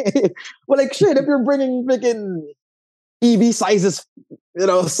way. But like shit, if you're bringing freaking EV sizes,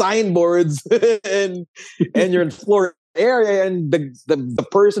 signboards, and you're in floor area, and the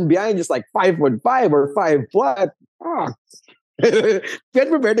person behind you is like 5'5" or 5 flat. Get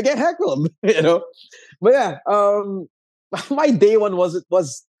prepared to get heckled, But yeah, my day one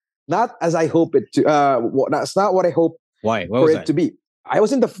was not as I hope it to. That's not what I hope. Why? What for was it that? to be? I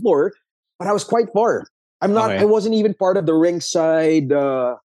was in the floor, but I was quite far. I'm not. Okay. I wasn't even part of the ringside.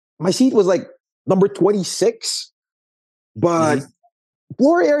 My seat was like number 26, but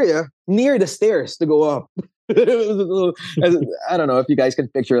floor area near the stairs to go up. I don't know if you guys can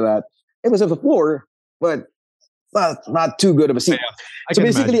picture that. It was on the floor, but. Not too good of a seat. Yeah, so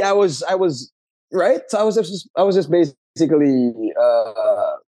basically, imagine. I was right. So I was just basically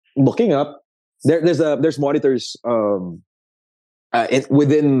looking up. There's monitors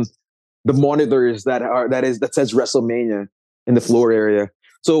within the monitors that says WrestleMania in the floor area.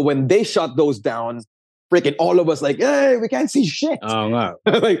 So when they shut those down, freaking all of us like, hey, we can't see shit. Oh no!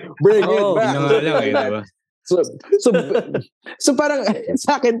 Like bring it back. So parang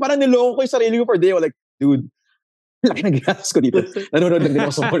sa akin, parang niloko ko yung sarili ko for a day. Like, dude. laki ng gas ko dito. Nanonood lang din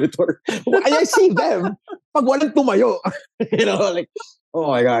ako sa monitor. I see them. Pag walang tumayo. You know, like, oh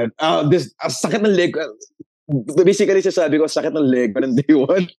my God. Sakit ng leg. Basically, sasabi ko, sakit ng leg pa ng day 1.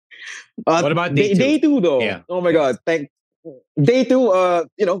 What about day 2? Day 2 though. Yeah. Oh my God. Day 2,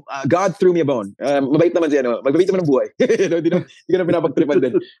 God threw me a bone. Mabait naman siya, mabait naman ang buhay. Di ko na pinapagtripan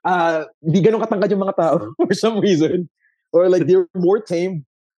din. Di ganun katangkad yung mga tao for some reason. Or like, they're more tame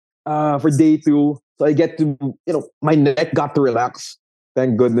for day 2. So I get to, my neck got to relax.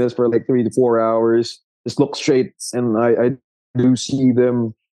 Thank goodness for like 3 to 4 hours. Just look straight and I do see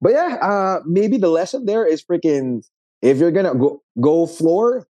them. But yeah, maybe the lesson there is freaking, if you're gonna go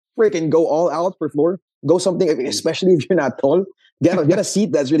floor, freaking go all out for floor. Go something, especially if you're not tall. Get a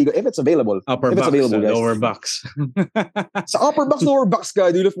seat that's really good. If it's available. Upper if box, it's available, guys. lower box. Sa upper box, lower box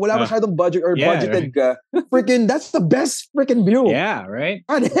ka, dude. If wala masyadong budget or budgeted ka, freaking, that's the best freaking view. Yeah, right?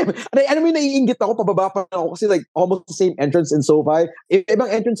 I mean, naiingit ako, pababa pa ako kasi like almost the same entrance in SoFi.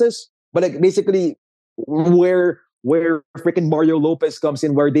 Ibang entrances, but like basically where freaking Mario Lopez comes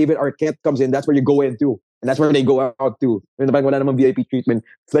in, where David Arquette comes in, that's where you go into. And that's where they go out to. And wala namang VIP treatment,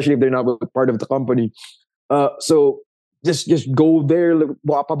 especially if they're not part of the company. So just go there,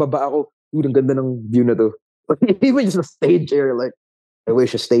 pababa ako. Dude, ang ganda ng view na to. Even just the stage here, like, I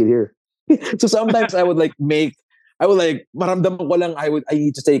wish I stayed here. So sometimes I would maramdaman ko lang, I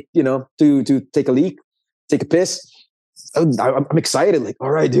need to take, to take a leak, take a piss. I'm excited, like,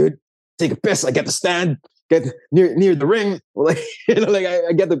 all right, dude, take a piss. I get to stand, get near the ring. Like,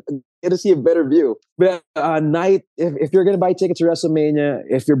 I get to see a better view. But night, if you're gonna buy tickets to WrestleMania,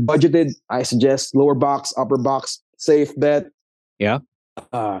 if you're budgeted, I suggest lower box, upper box, safe bet. Yeah.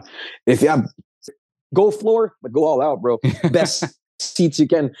 If you have, go floor, but go all out, bro. Best seats you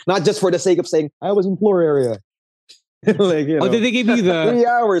can. Not just for the sake of saying I was in floor area. Like, did they give you the 3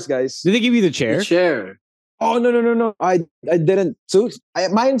 hours, guys? Did they give you the chair? The chair. Oh no! I didn't. So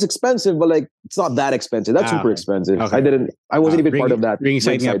mine's expensive, but like it's not that expensive. That's super expensive. Okay. I wasn't even part of that.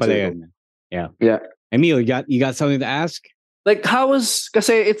 Ringside nga pala yun. Yeah. Emil, you got something to ask? Like,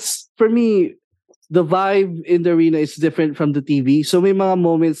 kasi it's, for me, the vibe in the arena is different from the TV. So may mga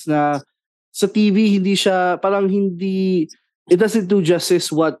moments na sa TV it doesn't do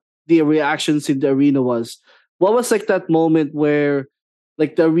justice what the reactions in the arena was. What was like that moment where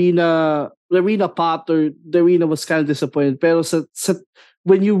like the arena popped or the arena was kind of disappointed? Pero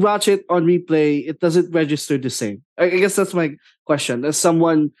when you watch it on replay, it doesn't register the same. I guess that's my question. As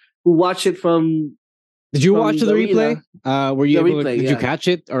someone who watched it from... Did you watch the replay? Were you able replay, did you catch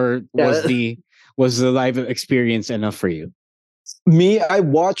it? Or was the live experience enough for you? Me, I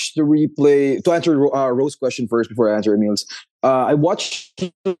watched the replay. To answer Rose's question first before I answer Emil's. I watched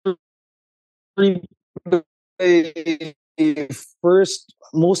the replay first,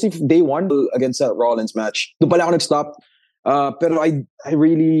 mostly day 1 against that Rollins match. Doon pala ako nag-stop. Pero I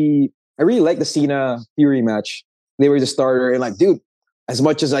really like the Cena Theory match. They were the starter, and like, dude, as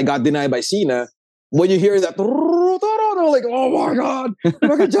much as I got denied by Cena, when you hear that, like, oh my God,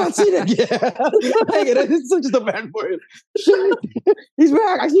 look at John Cena again. It's such a fan for him. He's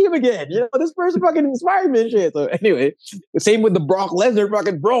back. I see him again. This person fucking inspired me and shit. So anyway, same with the Brock Lesnar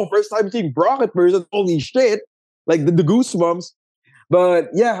fucking bro. First time seeing Brock in person. Holy shit. Like the goosebumps. But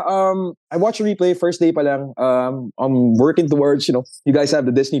yeah, I watched a replay first day pa lang. I'm working towards, you guys have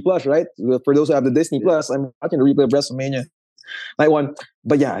the Disney Plus, right? For those who have the Disney Plus, I'm watching the replay of WrestleMania night 1.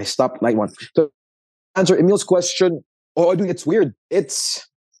 But yeah, I stopped night 1. So answer Emil's question. Oh, dude, it's weird.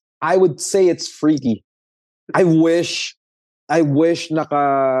 I would say it's freaky. I wish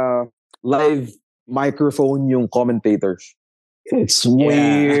naka live microphone yung commentators. It's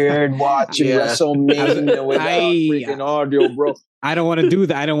weird watching WrestleMania without freaking audio, bro. I don't want to do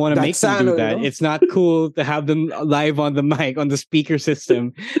that. I don't want to make them do that. It's not cool to have them live on the mic, on the speaker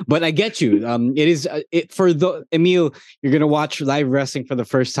system. But I get you. It is for the Emil. You're gonna watch live wrestling for the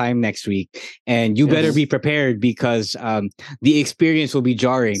first time next week, and you better be prepared because the experience will be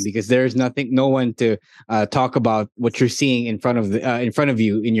jarring because there's no one to talk about what you're seeing in front of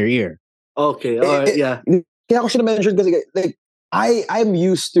you in your ear. Okay. Yeah. Kaya ako siya na-mention kasi like I'm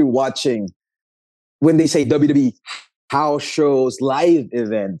used to watching when they say WWE house shows, live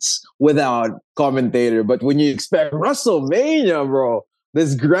events without commentator. But when you expect WrestleMania, bro,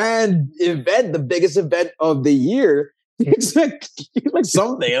 this grand event, the biggest event of the year, you expect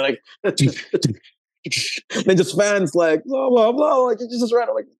something like then just fans like blah blah blah, like it's just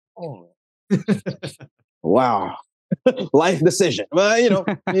random, like oh wow. Life decision. Well,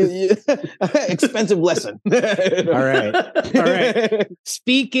 expensive lesson. All right.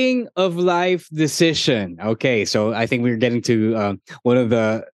 Speaking of life decision, okay, so I think we're getting to one of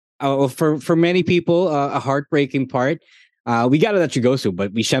the for many people, a heartbreaking part. We gotta let you go soon,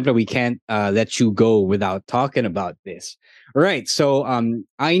 but we can't let you go without talking about this. All right. So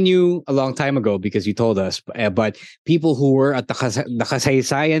I knew a long time ago because you told us, but people who were at the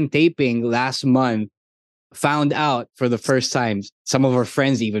Kasaysayan taping last month found out for the first time. Some of our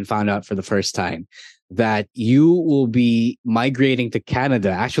friends even found out for the first time that you will be migrating to Canada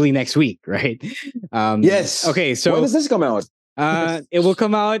actually next week, right? Yes. Okay. So when does this come out? It will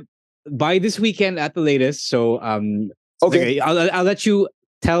come out by this weekend at the latest. So okay, I'll let you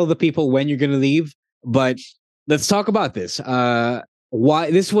tell the people when you're gonna leave, but let's talk about this.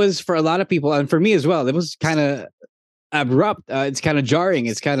 Why this was for a lot of people and for me as well. It was kind of abrupt. It's kind of jarring.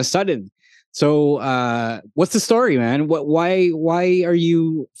 It's kind of sudden. So what's the story, man? Why are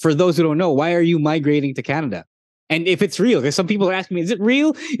you? For those who don't know, why are you migrating to Canada? And if it's real, because some people are asking me, is it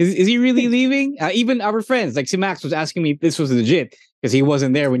real? Is he really leaving? Even our friends, like Max was asking me if this was legit because he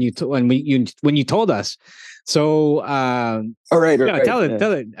wasn't there when you told us. So, all right. Tell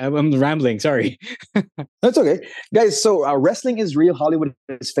it. I'm rambling. Sorry. That's okay, guys. So wrestling is real, Hollywood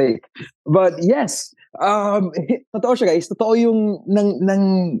is fake. But yes, totoo siya, guys. Totoo yung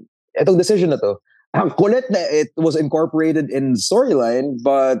ng itong decision na to. Ang kulit na it was incorporated in storyline,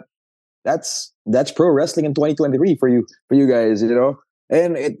 but that's pro wrestling in 2023 for you guys,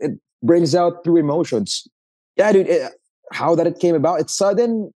 and it brings out through emotions. Yeah, dude. How that it came about? It's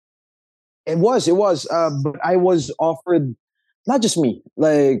sudden. It was. But I was offered, not just me,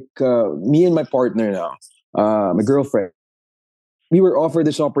 like me and my partner now, my girlfriend. We were offered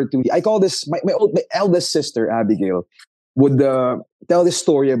this opportunity. I call this my eldest sister Abigail would tell this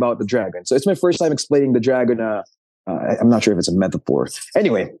story about the dragon. So it's my first time explaining the dragon. I'm not sure if it's a metaphor.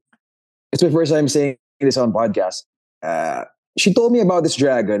 Anyway, it's my first time saying this on podcast. She told me about this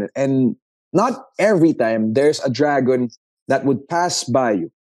dragon, and not every time there's a dragon that would pass by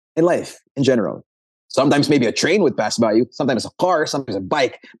you in life in general. Sometimes maybe a train would pass by you, sometimes a car, sometimes a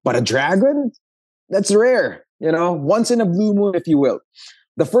bike, but a dragon, that's rare, once in a blue moon, if you will.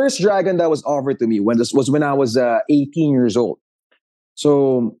 The first dragon that was offered to me was when I was 18 years old.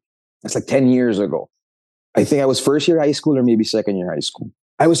 So that's like 10 years ago. I think I was first year high school or maybe second year high school.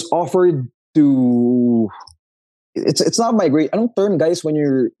 I was offered to, it's not migrate. I don't term, guys, when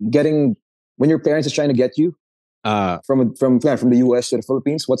your parents is trying to get you from the US to the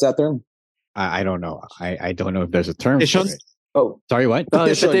Philippines. What's that term? I don't know. I don't know if there's a term petition? for it. Oh, sorry, what?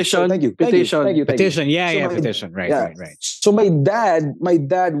 Petition. Thank you. Petition. Yeah, petition. Right. So my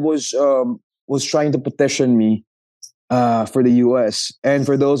dad was trying to petition me for the US. And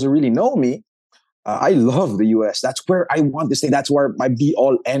for those who really know me, I love the US. That's where I want to stay. That's where my be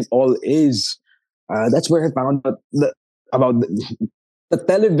all and all is. That's where I found out about the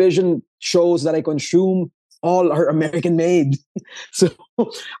television shows that I consume. All are American made. So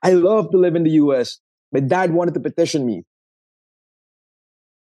I love to live in the US. My dad wanted to petition me.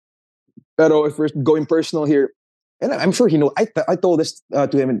 But if we're going personal here, and I'm sure he knows, I told this to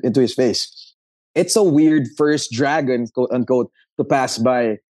him into his face. It's a weird first dragon, quote unquote, to pass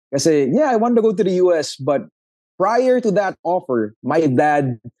by. I say, yeah, I wanted to go to the US, but prior to that offer, my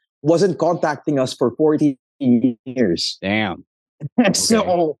dad wasn't contacting us for 40 years. Damn. Okay.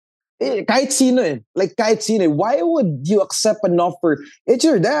 So, kahit sino kahit sino, why would you accept an offer? It's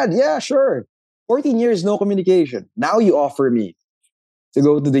your dad. Yeah, sure. 14 years, no communication. Now you offer me to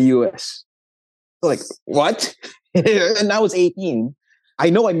go to the US. Like, what? And I was 18. I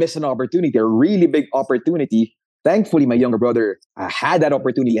know I missed an opportunity, a really big opportunity. Thankfully, my younger brother had that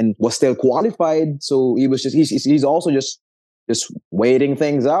opportunity and was still qualified. So he's also just waiting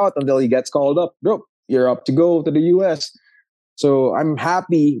things out until he gets called up. Bro, you're up to go to the US. So I'm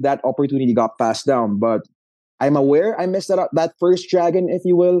happy that opportunity got passed down, but I'm aware I missed that first dragon, if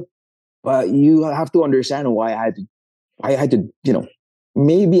you will. But you have to understand why I had to,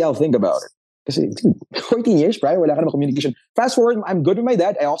 maybe I'll think about it. Because 14 years prior, wala ka naman communication. Fast forward, I'm good with my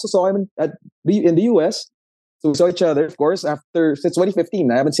dad. I also saw him in the US. So we saw each other, of course, since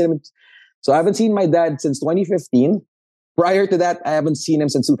 2015. I haven't seen him. So I haven't seen my dad since 2015. Prior to that, I haven't seen him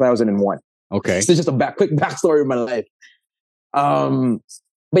since 2001. Okay. It's just a quick backstory of my life.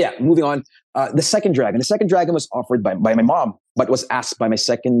 But yeah, moving on. The second dragon was offered by my mom, but was asked by my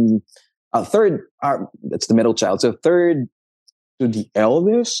third, that's the middle child. So third to the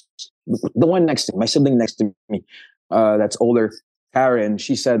eldest, the one next to me, my sibling next to me, that's older, Karen.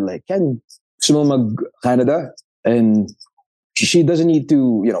 She said, like, Ken, gusto mo mag-Canada? And she doesn't need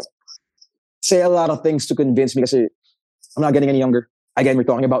to, say a lot of things to convince me because I'm not getting any younger. Again, we're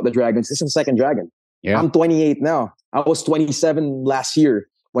talking about the dragons. This is the second dragon. Yeah. I'm 28 now. I was 27 last year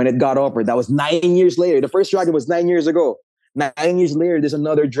when it got offered. That was 9 years later. The first dragon was 9 years ago. 9 years later, there's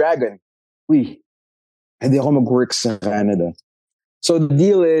another dragon. Uy, hindi ako mag-work sa Canada. So the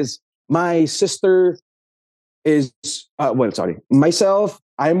deal is, my sister is, myself,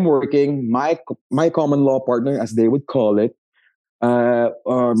 I'm working, my common law partner, as they would call it, my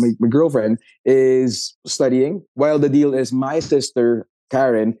girlfriend is studying, while the deal is my sister,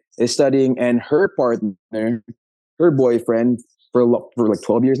 Karen, is studying, and her partner, her boyfriend, for like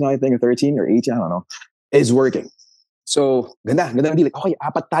 12 years now, I think, or 13 or 18, I don't know, is working. So, ganda deal. Like, okay,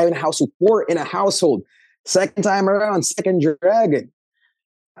 apat tayo in a household, 4 in a household. Second time around, second dragon.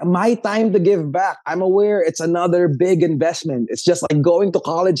 My time to give back. I'm aware it's another big investment. It's just like going to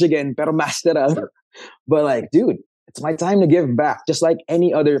college again, pero master. But like, dude, it's my time to give back. Just like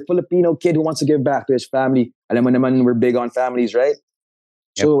any other Filipino kid who wants to give back to his family. Alam mo naman, we're big on families, right?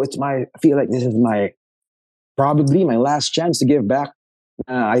 Yep. So I feel like this is probably my last chance to give back.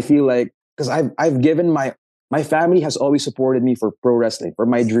 I feel like, because I've given my family has always supported me for pro wrestling, for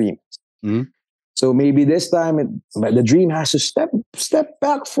my dreams. Mm-hmm. So maybe this time the dream has to step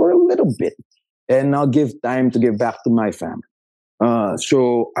back for a little bit, and I'll give time to give back to my family.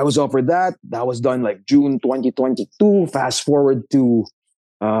 So I was offered that. That was done like June 2022. Fast forward to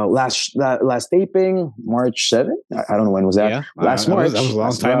last taping, March 7th. I don't know when was that. Yeah, last March. That was a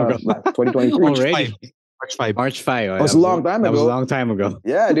long time ago. 2023. Already. March 5. That was a long time ago. That was a long time ago.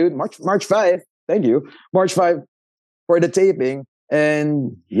 Yeah, dude. March 5. Thank you. March 5 for the taping.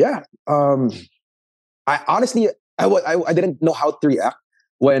 And yeah, I honestly, I didn't know how to react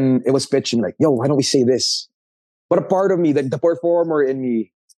when it was pitching, like, yo, why don't we say this? But a part of me, the performer in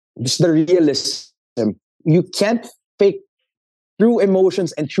me, just the realism, you can't fake true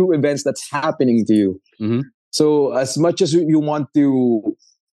emotions and true events that's happening to you. Mm-hmm. So as much as you want to,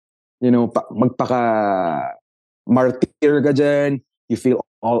 magpaka martyr ka dyan,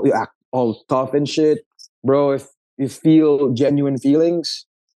 you act all tough and shit, bro. If you feel genuine feelings,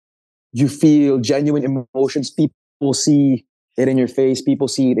 you feel genuine emotions, people see it in your face, people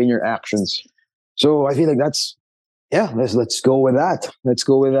see it in your actions. So I feel like let's go with that. Let's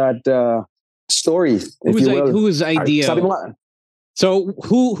go with that story, if you will. Whose idea? So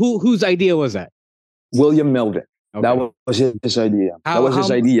whose idea was that? William Melvin. Okay. That was his idea.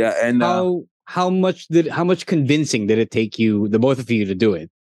 His idea. And how much convincing did it take you, the both of you, to do it?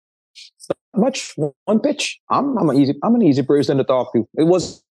 Much. One pitch. I'm an easy person to talk to. It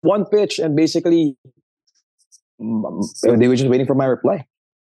was one pitch, and basically they were just waiting for my reply.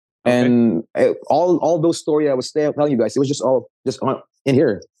 Okay. And all those stories I was telling you guys, it was just on in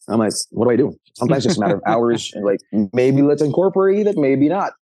here. I'm like, what do I do? Sometimes it's just a matter of hours, and like, maybe let's incorporate it, maybe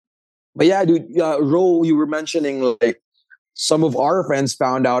not. But yeah, dude, Ro, you were mentioning like some of our friends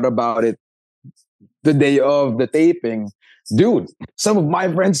found out about it the day of the taping. Dude, some of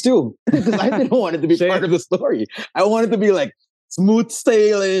my friends too, because I didn't want it to be part of the story. I wanted to be like smooth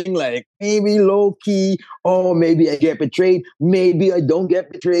sailing, like maybe low key. Oh, maybe I get betrayed. Maybe I don't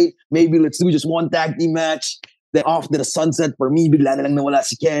get betrayed. Maybe let's do just one tag team match. Then off to the sunset for me. Bigla na lang nawala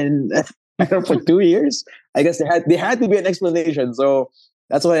si Ken. For 2 years. I guess they had to be an explanation. So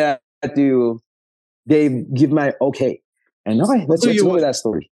that's why I had to give my okay. And okay, let's go with that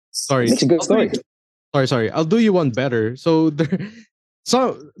story. Sorry. It's a good story. Sorry. I'll do you one better. So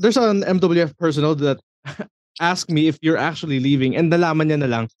there's an MWF personnel that asked me if you're actually leaving, and nalaman niya na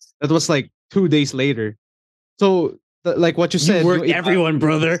lang that was like 2 days later. So like what you said, you worked everyone,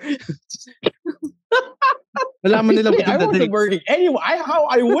 brother. Nalaman nila I wasn't working anyway.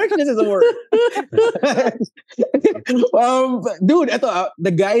 I wish this is a word. Dude,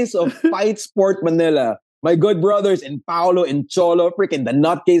 the guys of Fight Sport Manila, my good brothers in Paolo and Cholo, freaking the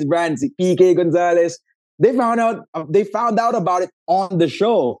Nutcase brand, PK Gonzalez, they found out about it on the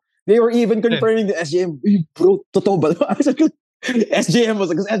show. They were even confirming the SJM. Bro, totoo ba? SJM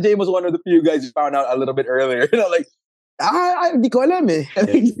was one of the few guys who found out a little bit earlier. Like, di ko alam eh.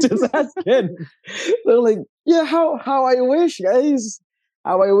 Just ask Ken. They're like, yeah, how I wish, guys.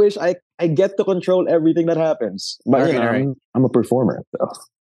 How I wish I get to control everything that happens. But right. I'm a performer. So.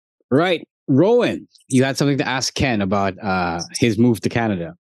 Right. Rowan, you had something to ask Ken about his move to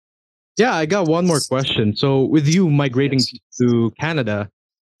Canada. Yeah, I got one more question. So with you migrating to Canada,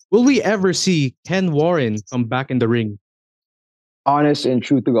 will we ever see Ken Warren come back in the ring? Honest and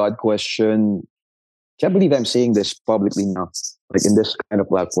true to God question. Can't believe I'm saying this publicly now, like in this kind of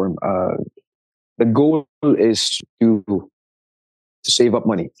platform. The goal is to save up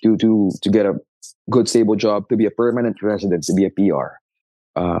money, to get a good stable job, to be a permanent resident, to be a PR.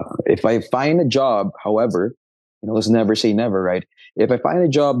 If I find a job, however, let's never say never, right? If I find a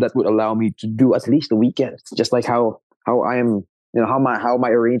job that would allow me to do at least a weekend, just like how I am, how my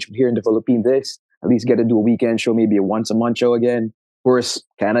arrangement here in the Philippines is, at least get to do a weekend show, maybe a once a month show again. Of course,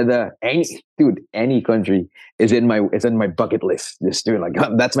 Canada, any country is in my bucket list. Just doing like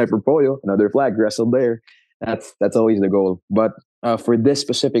that's my portfolio. Another flag wrestled there. That's always the goal. But for this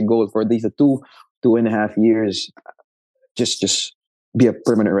specific goal, for these 2.5 years, just be a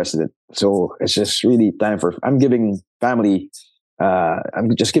permanent resident. So it's just really time for. I'm giving family.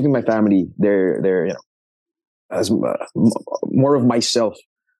 I'm just giving my family their as more of myself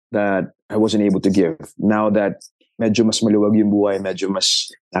that I wasn't able to give. Now that medyo mas maluwag yung buhay, medyo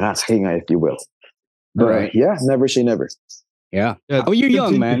mas nakakahinga, if you will. But right. Yeah, never say never. Yeah. Oh, you're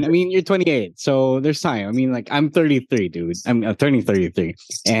young, man. I mean, you're 28, so there's time. I mean, like, I'm 33, dude. I'm turning 33,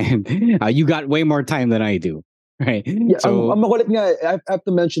 and you got way more time than I do, right? Yeah, so I'm makulit nga. I have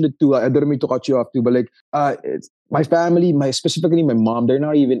to mention it too. I don't mean to cut you off too, but like, it's my family, specifically my mom, they're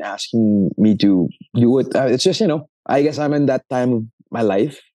not even asking me to do it. It's just I guess I'm in that time of my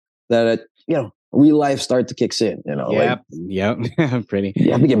life that real life start to kicks in. Yep. Pretty.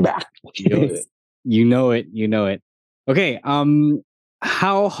 You have to get back. You know it. Okay.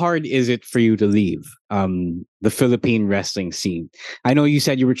 How hard is it for you to leave the Philippine wrestling scene? I know you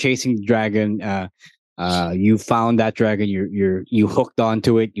said you were chasing the dragon. You found that dragon. You hooked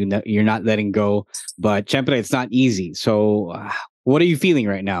onto it. You're not letting go. But syempre, it's not easy. So, what are you feeling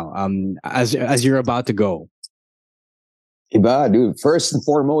right now? As you're about to go. Iba, dude. First and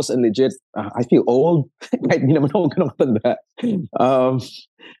foremost, and legit, I feel old. Kahit di naman ako ganun matanda.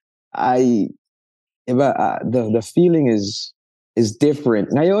 The feeling is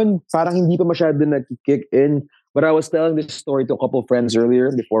different. Ngayon, parang hindi pa masyado nag-kick in. But I was telling this story to a couple of friends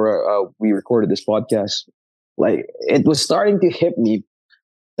earlier before we recorded this podcast. Like, it was starting to hit me.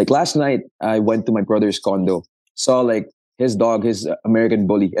 Like, last night, I went to my brother's condo, saw like his dog, his American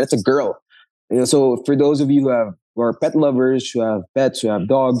bully. And it's a girl. So for those of you who are pet lovers, who have pets, who have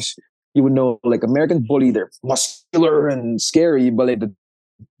dogs, you would know, like, American bully, they're muscular and scary, but like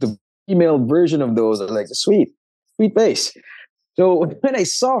the female version of those are like sweet face. So when I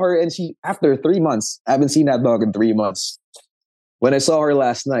saw her, and after 3 months, I haven't seen that dog in 3 months. When I saw her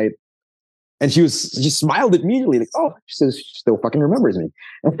last night, and she smiled immediately, like, oh, she still fucking remembers me.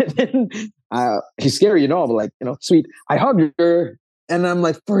 And then she's scary, but like, sweet. I hugged her, and I'm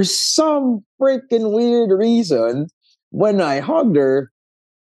like, for some freaking weird reason, when I hugged her,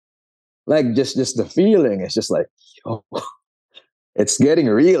 like, just the feeling, it's just like, yo, it's getting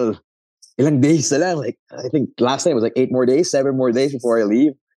real. Ilang days na lang. Like, I think last time it was like 8 more days, 7 more days before I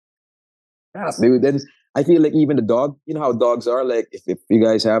leave. Yeah, dude. Then I feel like even the dog, you know how dogs are, like, if you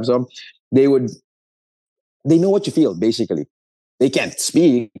guys have some, they know what you feel, basically. They can't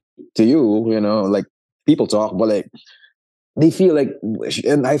speak to you, like people talk, but like, they feel like,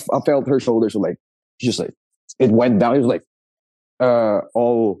 and I felt her shoulders were like, just like, it went down. It was like,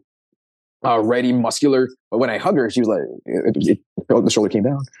 all already muscular. But when I hugged her, she was like, it felt the shoulder came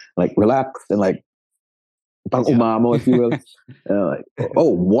down, like, relaxed, and like, pang umamo, if you will. Like, oh,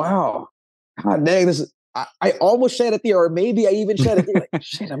 wow. God dang, this is, I almost shed a tear, or maybe I even shed a tear. Like,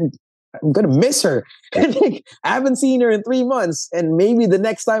 shit, I'm going to miss her. And like, I haven't seen her in 3 months, and maybe the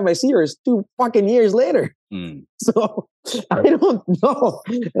next time I see her is 2 fucking years later. So I don't know.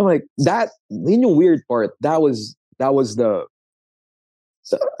 I'm like, that, yung weird part, that was the,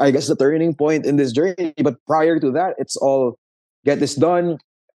 I guess, the turning point in this journey. But prior to that, it's all get this done.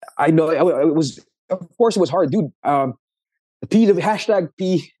 I know it was, of course, it was hard, dude. The hashtag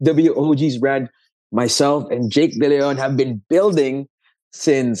PWOG's brand, myself and Jake De Leon have been building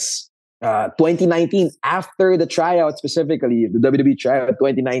since 2019. After the tryout, specifically the WWE tryout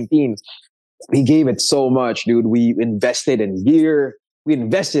 2019, we gave it so much, dude. We invested in gear, we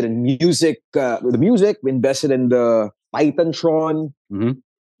invested in music, we invested in the Titantron. Mm-hmm.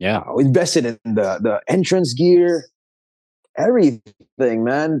 Yeah, we invested in the entrance gear, everything,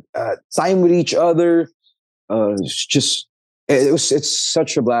 man. Time with each other. It's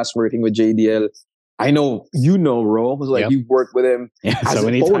such a blast working with JDL. I know Ro. It was like, you've worked with him as so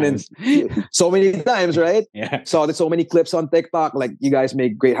many opponent times. So many times, right? Yeah. Saw so many clips on TikTok. Like, you guys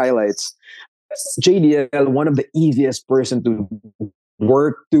make great highlights. JDL, one of the easiest person to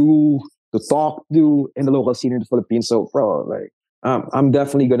work to talk to in the local scene in the Philippines. So, bro, like, I'm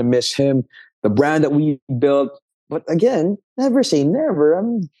definitely gonna miss him. The brand that we built, but again, never say never.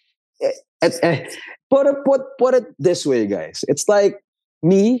 Put it this way, guys. It's like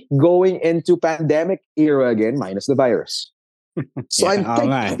me going into pandemic era again, minus the virus. So I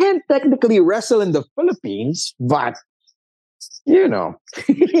can't technically wrestle in the Philippines, but in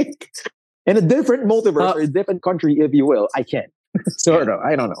a different multiverse or a different country, if you will, I can. Sort of.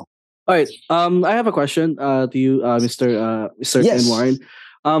 I don't know. All right. I have a question to you, Mr. Yes. Ken Warren.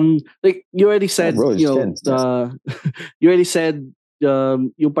 Like you already said, bro, you know, 10, you already said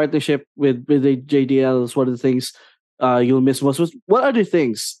your partnership with the JDL is one of the things you'll miss most. What other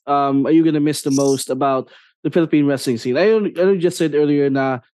things are you gonna miss the most about the Philippine wrestling scene? I just said earlier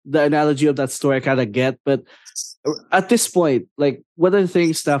na the analogy of that story I kind of get, but at this point, like what are the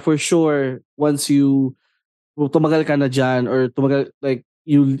things that for sure once you tumagal ka na dyan or tumagal like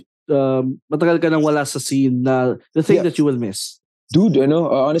you matagal ka nang wala sa scene na the thing that you will miss? Dude, you know,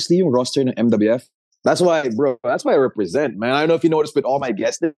 honestly, yung roster ng MWF, that's why, bro, that's why I represent, man. I don't know if you noticed with all my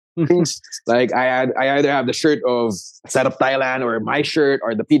guest things, like I either have the shirt of Set Up Thailand or my shirt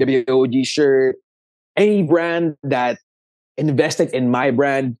or the PWOG shirt. Any brand that invested in my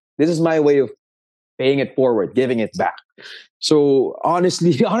brand, this is my way of paying it forward, giving it back. So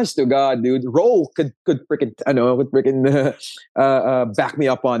honestly, honest to God, dude, Ro could freaking back me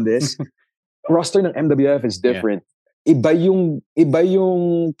up on this. Roster ng MWF is different. Iba yung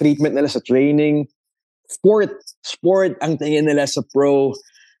treatment nila sa training. Sport ang tingin nila sa pro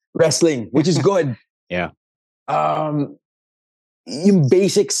wrestling, which is good. Yeah. Yung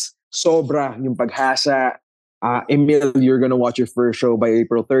basics, sobra. Yung paghasa. Emil, you're gonna watch your first show by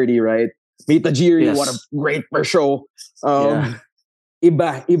April 30, right? Meet Tajiri, yes. What a great first show.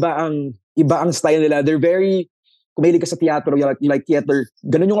 Iba ang style nila. They're very, kung mahilig ka sa teatro, you like theater,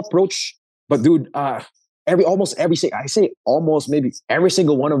 ganun yung approach. But dude, almost every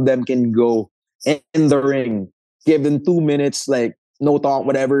single one of them can go in the ring. Give them 2 minutes, like no talk,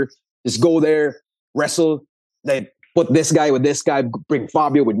 whatever. Just go there, wrestle. Like put this guy with this guy, bring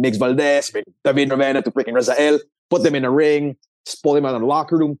Fabio with Mix Valdez, bring David Ravena to freaking Razael, put them in a ring, just pull them out of the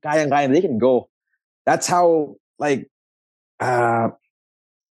locker room, kaya, they can go. That's how, like, on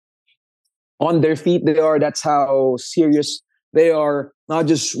their feet they are. That's how serious they are, not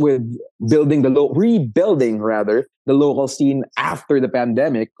just with rebuilding the local scene after the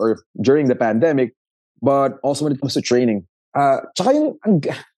pandemic or during the pandemic, but also when it comes to training.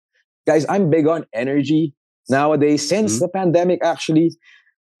 Guys, I'm big on energy nowadays since the pandemic. Actually,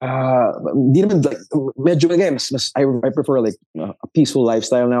 di naman like medyo I prefer like a peaceful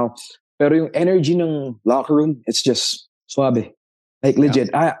lifestyle now. Pero yung energy ng locker room, it's just suave. Like legit,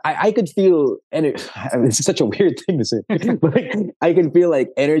 I could feel it's such a weird thing to say, but I can feel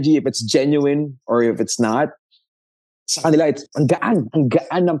like energy if it's genuine or if it's not. Sa kanila, it's ang gaan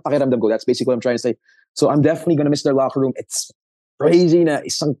ng pakiramdam ko. That's basically what I'm trying to say. So I'm definitely gonna miss their locker room. It's crazy na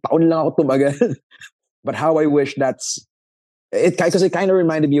isang taon lang ako tumagal. But how I wish that's it, because it kind of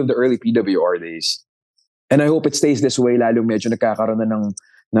reminded me of the early PWR days. And I hope it stays this way, lalong medyo nagkakaroon na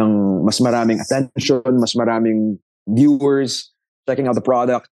ng mas maraming attention, mas maraming viewers checking out the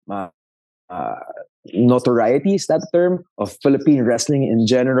product, notoriety, is that the term, of Philippine wrestling in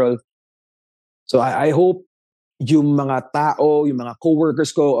general. So I hope yung mga tao, yung mga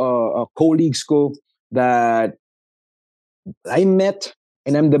co-workers ko, colleagues ko that I met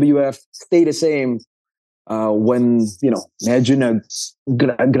in MWF stay the same when, you know, medyo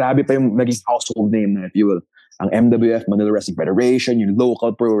grabe pa yung naging household name na, if you will, ang MWF, Manila Wrestling Federation, yung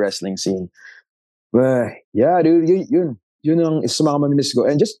local pro wrestling scene. But yeah, dude, yun ang isa mga mamimiss ko.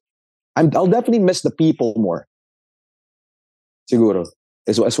 And just, I'll definitely miss the people more. Siguro,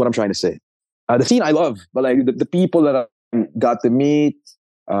 is what I'm trying to say. The scene I love, but like the people that I got to meet,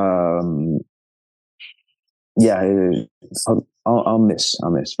 yeah, I'll miss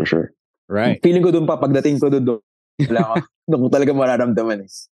for sure. Right. Feeling ko dun pa, pagdating ko dun ko talaga mararamdaman.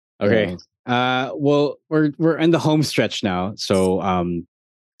 Okay. Well, we're in the home stretch now, so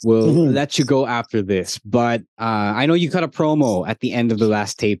we'll let you go after this. But I know you cut a promo at the end of the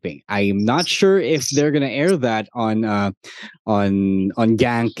last taping. I'm not sure if they're gonna air that on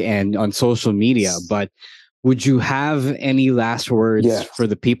Gank and on social media. But would you have any last words for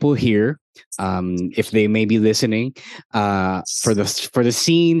the people here, if they may be listening, for the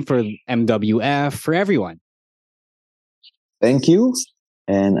scene, for MWF, for everyone? Thank you,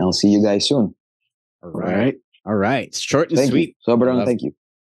 and I'll see you guys soon. All right. Short and sweet. Sobrang thank you.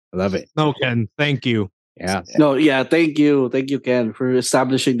 I love it. No, Ken, thank you. Yeah. No, yeah, thank you, Ken, for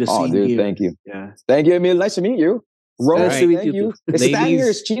establishing the scene. Dude, here. Thank you. Yeah, thank you, Emil. Nice to meet you. Nice to meet you. Is Stan here?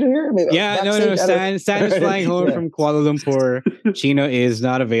 Is Chino here? Stan is flying home from Kuala Lumpur. Chino is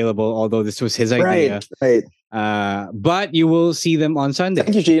not available, although this was his idea. Right. But you will see them on Sunday.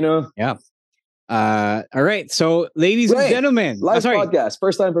 Thank you, Chino. Yeah. All right. So, ladies and gentlemen, live podcast,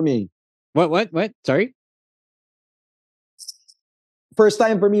 first time for me. What? Sorry. First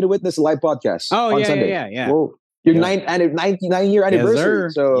time for me to witness a live podcast. Oh, on Sunday. Yeah. Whoa. Your 99-year anniversary.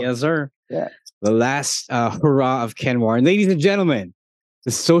 Yes, sir. Yeah. The last hurrah of Ken Warren. Ladies and gentlemen,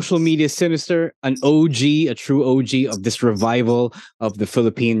 the social media sinister, an OG, a true OG of this revival of the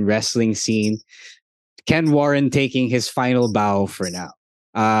Philippine wrestling scene. Ken Warren taking his final bow for now.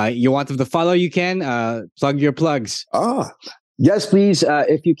 You want them to follow? You can plug your plugs. Yes, please.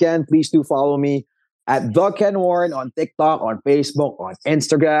 If you can, please do follow me at The Ken Warren on TikTok, on Facebook, on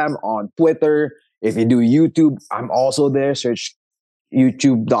Instagram, on Twitter. If you do YouTube, I'm also there. Search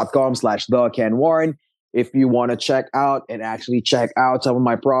youtube.com/The Ken Warren. If you want to check out some of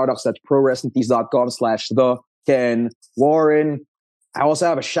my products, that's prowrestlingtees.com/The Ken Warren. I also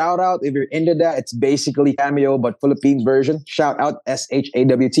have a shout out. If you're into that, it's basically Cameo, but Philippines version. Shout out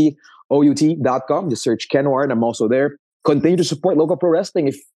SHAWTOUT.com. Just search Ken Warren. I'm also there. Continue to support local pro wrestling.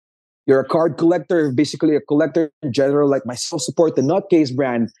 If you're a card collector, basically a collector in general, like myself, support the Nutcase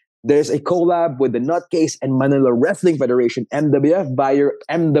brand. There's a collab with the Nutcase and Manila Wrestling Federation, MWF. Buy your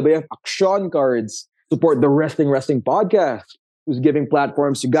MWF Action cards. Support the Wrestling Podcast, who's giving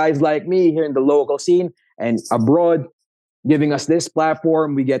platforms to guys like me here in the local scene and abroad, giving us this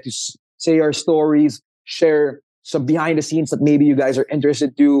platform. We get to say our stories, share some behind the scenes that maybe you guys are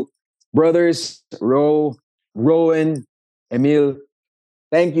interested to. Brothers, Rowan, Emil,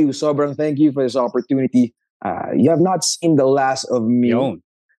 thank you. Sobrang thank you for this opportunity. You have not seen the last of me.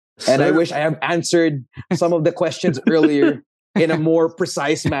 And I wish I have answered some of the questions earlier in a more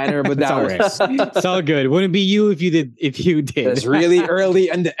precise manner, but that was it's all good. Wouldn't be you if you did. It's really early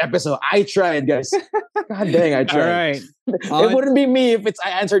in the episode. I tried, guys. God dang, I tried. All right. It wouldn't be me if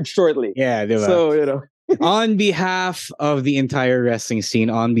I answered shortly. Yeah, so on behalf of the entire wrestling scene,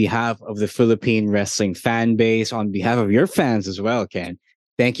 on behalf of the Philippine wrestling fan base, on behalf of your fans as well, Ken,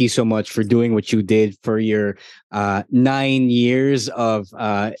 thank you so much for doing what you did for your 9 years of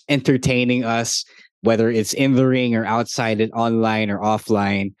entertaining us, whether it's in the ring or outside it, online or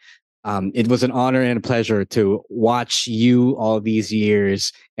offline. It was an honor and a pleasure to watch you all these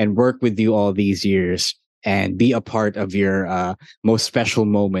years and work with you all these years and be a part of your most special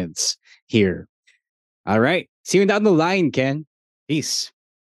moments here. All right. See you down the line, Ken. Peace.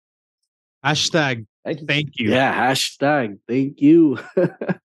 Hashtag thank you. Yeah, hashtag thank you.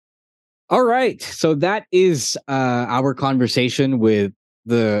 All right. So that is our conversation with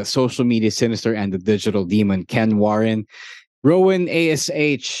the social media sinister and the digital demon, Ken Warren. Rowan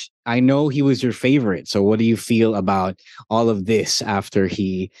ASH, I know he was your favorite. So what do you feel about all of this after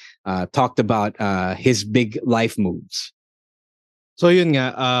he talked about his big life moves? So yun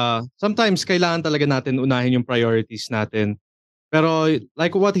nga, sometimes kailangan talaga natin unahin yung priorities natin. Pero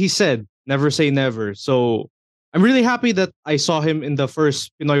like what he said, never say never. So I'm really happy that I saw him in the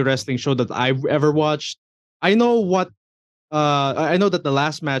first Pinoy wrestling show that I've ever watched. I know that the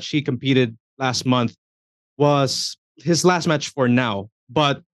last match he competed last month was his last match for now,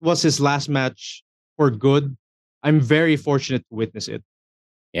 but was his last match for good. I'm very fortunate to witness it.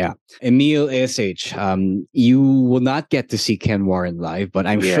 Yeah. Emil ASH, you will not get to see Ken Warren live, but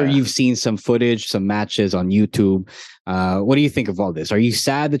I'm sure you've seen some footage, some matches on YouTube. What do you think of all this? Are you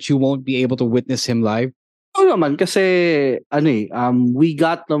sad that you won't be able to witness him live? Oo naman, kasi we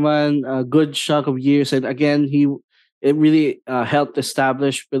got naman a good chunk of years, and again, it really helped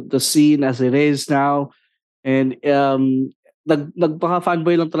establish the scene as it is now. And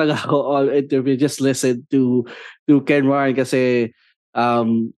nagpaka-fanboy lang talaga ako all interview, just listen to Ken Warren kasi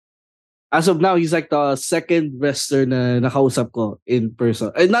as of now, he's like the second wrestler na nakausap ko in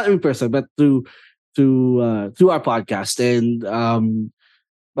person. Not in person, but through our podcast. And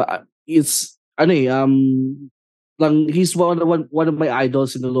but it's he's one of my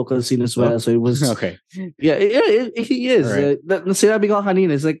idols in the local scene as well. So it was okay. Yeah, he is. Right. Sinabi ko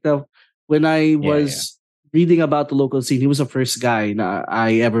kanina, it's like when I was reading about the local scene, he was the first guy na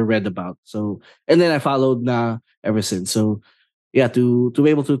I ever read about. So, and then I followed na ever since. So yeah, to be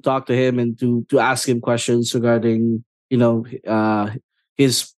able to talk to him and to ask him questions regarding his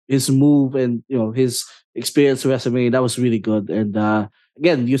move and his experience with WrestleMania, that was really good. And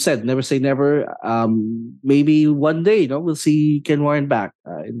again, you said never say never. Maybe one day, we'll see Ken Warren back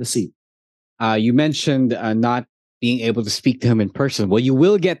in the scene. You mentioned not being able to speak to him in person. Well, you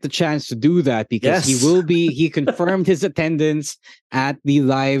will get the chance to do that because he confirmed his attendance at the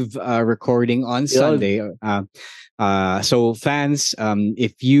live recording on Sunday. So fans, I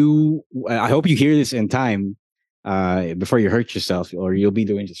hope you hear this in time before you hurt yourself, or you'll be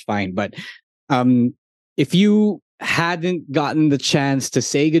doing just fine. But if you hadn't gotten the chance to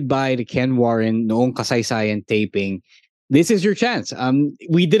say goodbye to Ken Warren noong kasaysayan taping, this is your chance.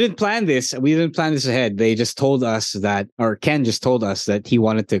 We didn't plan this. We didn't plan this ahead. They just told us Ken just told us that he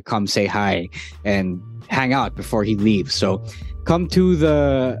wanted to come say hi and hang out before he leaves. So come to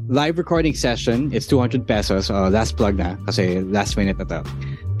the live recording session. It's 200 pesos. Last plug na kasi last minute na to.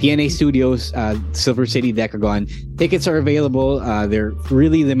 PNA Studios, Silver City Decagon. Tickets are available. They're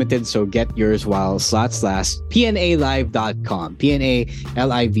really limited, so get yours while slots last. PNAlive.com.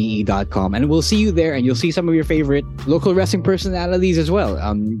 PNALIVE.com. And we'll see you there, and you'll see some of your favorite local wrestling personalities as well.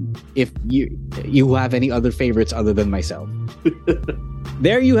 If you have any other favorites other than myself.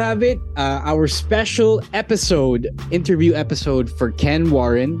 There you have it. Our special interview episode for Ken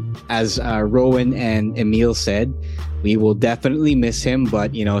Warren, as Rowan and Emil said. We will definitely miss him,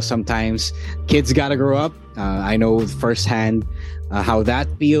 but sometimes kids gotta grow up. I know firsthand how that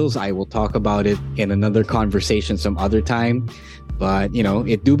feels. I will talk about it in another conversation some other time. But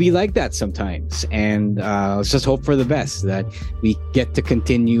it do be like that sometimes, and let's just hope for the best, that we get to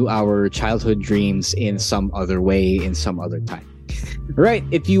continue our childhood dreams in some other way, in some other time. Right.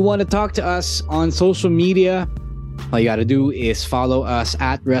 If you want to talk to us on social media, all you got to do is follow us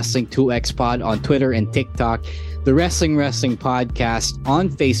at Wrestling2XPod on Twitter and TikTok, the Wrestling Podcast on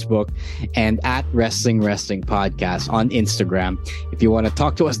Facebook, and at Wrestling Podcast on Instagram. If you want to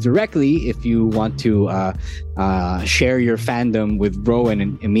talk to us directly, if you want to share your fandom with Rowan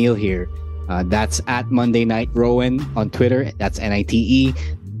and Emil here, that's at Monday Night Rowan on Twitter. That's NITE.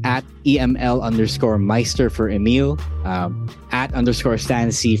 At EML_Meister for Emil, at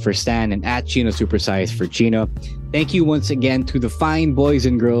 _Stan C for Stan, and at Chino Supersize for Chino. Thank you once again to the fine boys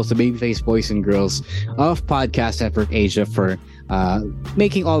and girls, the babyface boys and girls of Podcast Network Asia for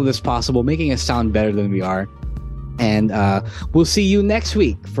making all of this possible, making us sound better than we are. And we'll see you next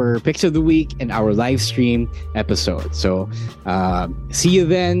week for Picks of the Week and our live stream episode. So see you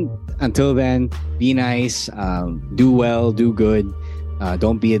then. Until then, be nice, do well, do good.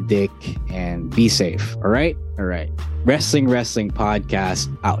 Don't be a dick, and be safe. All right? All right. Wrestling Podcast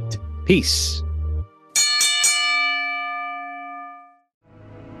out. Peace.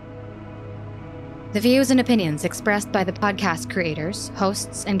 The views and opinions expressed by the podcast creators,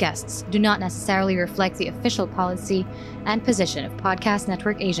 hosts, and guests do not necessarily reflect the official policy and position of Podcast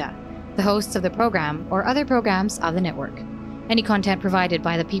Network Asia, the hosts of the program, or other programs of the network. Any content provided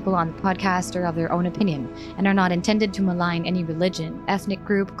by the people on the podcast are of their own opinion and are not intended to malign any religion, ethnic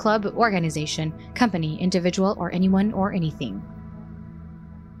group, club, organization, company, individual, or anyone or anything.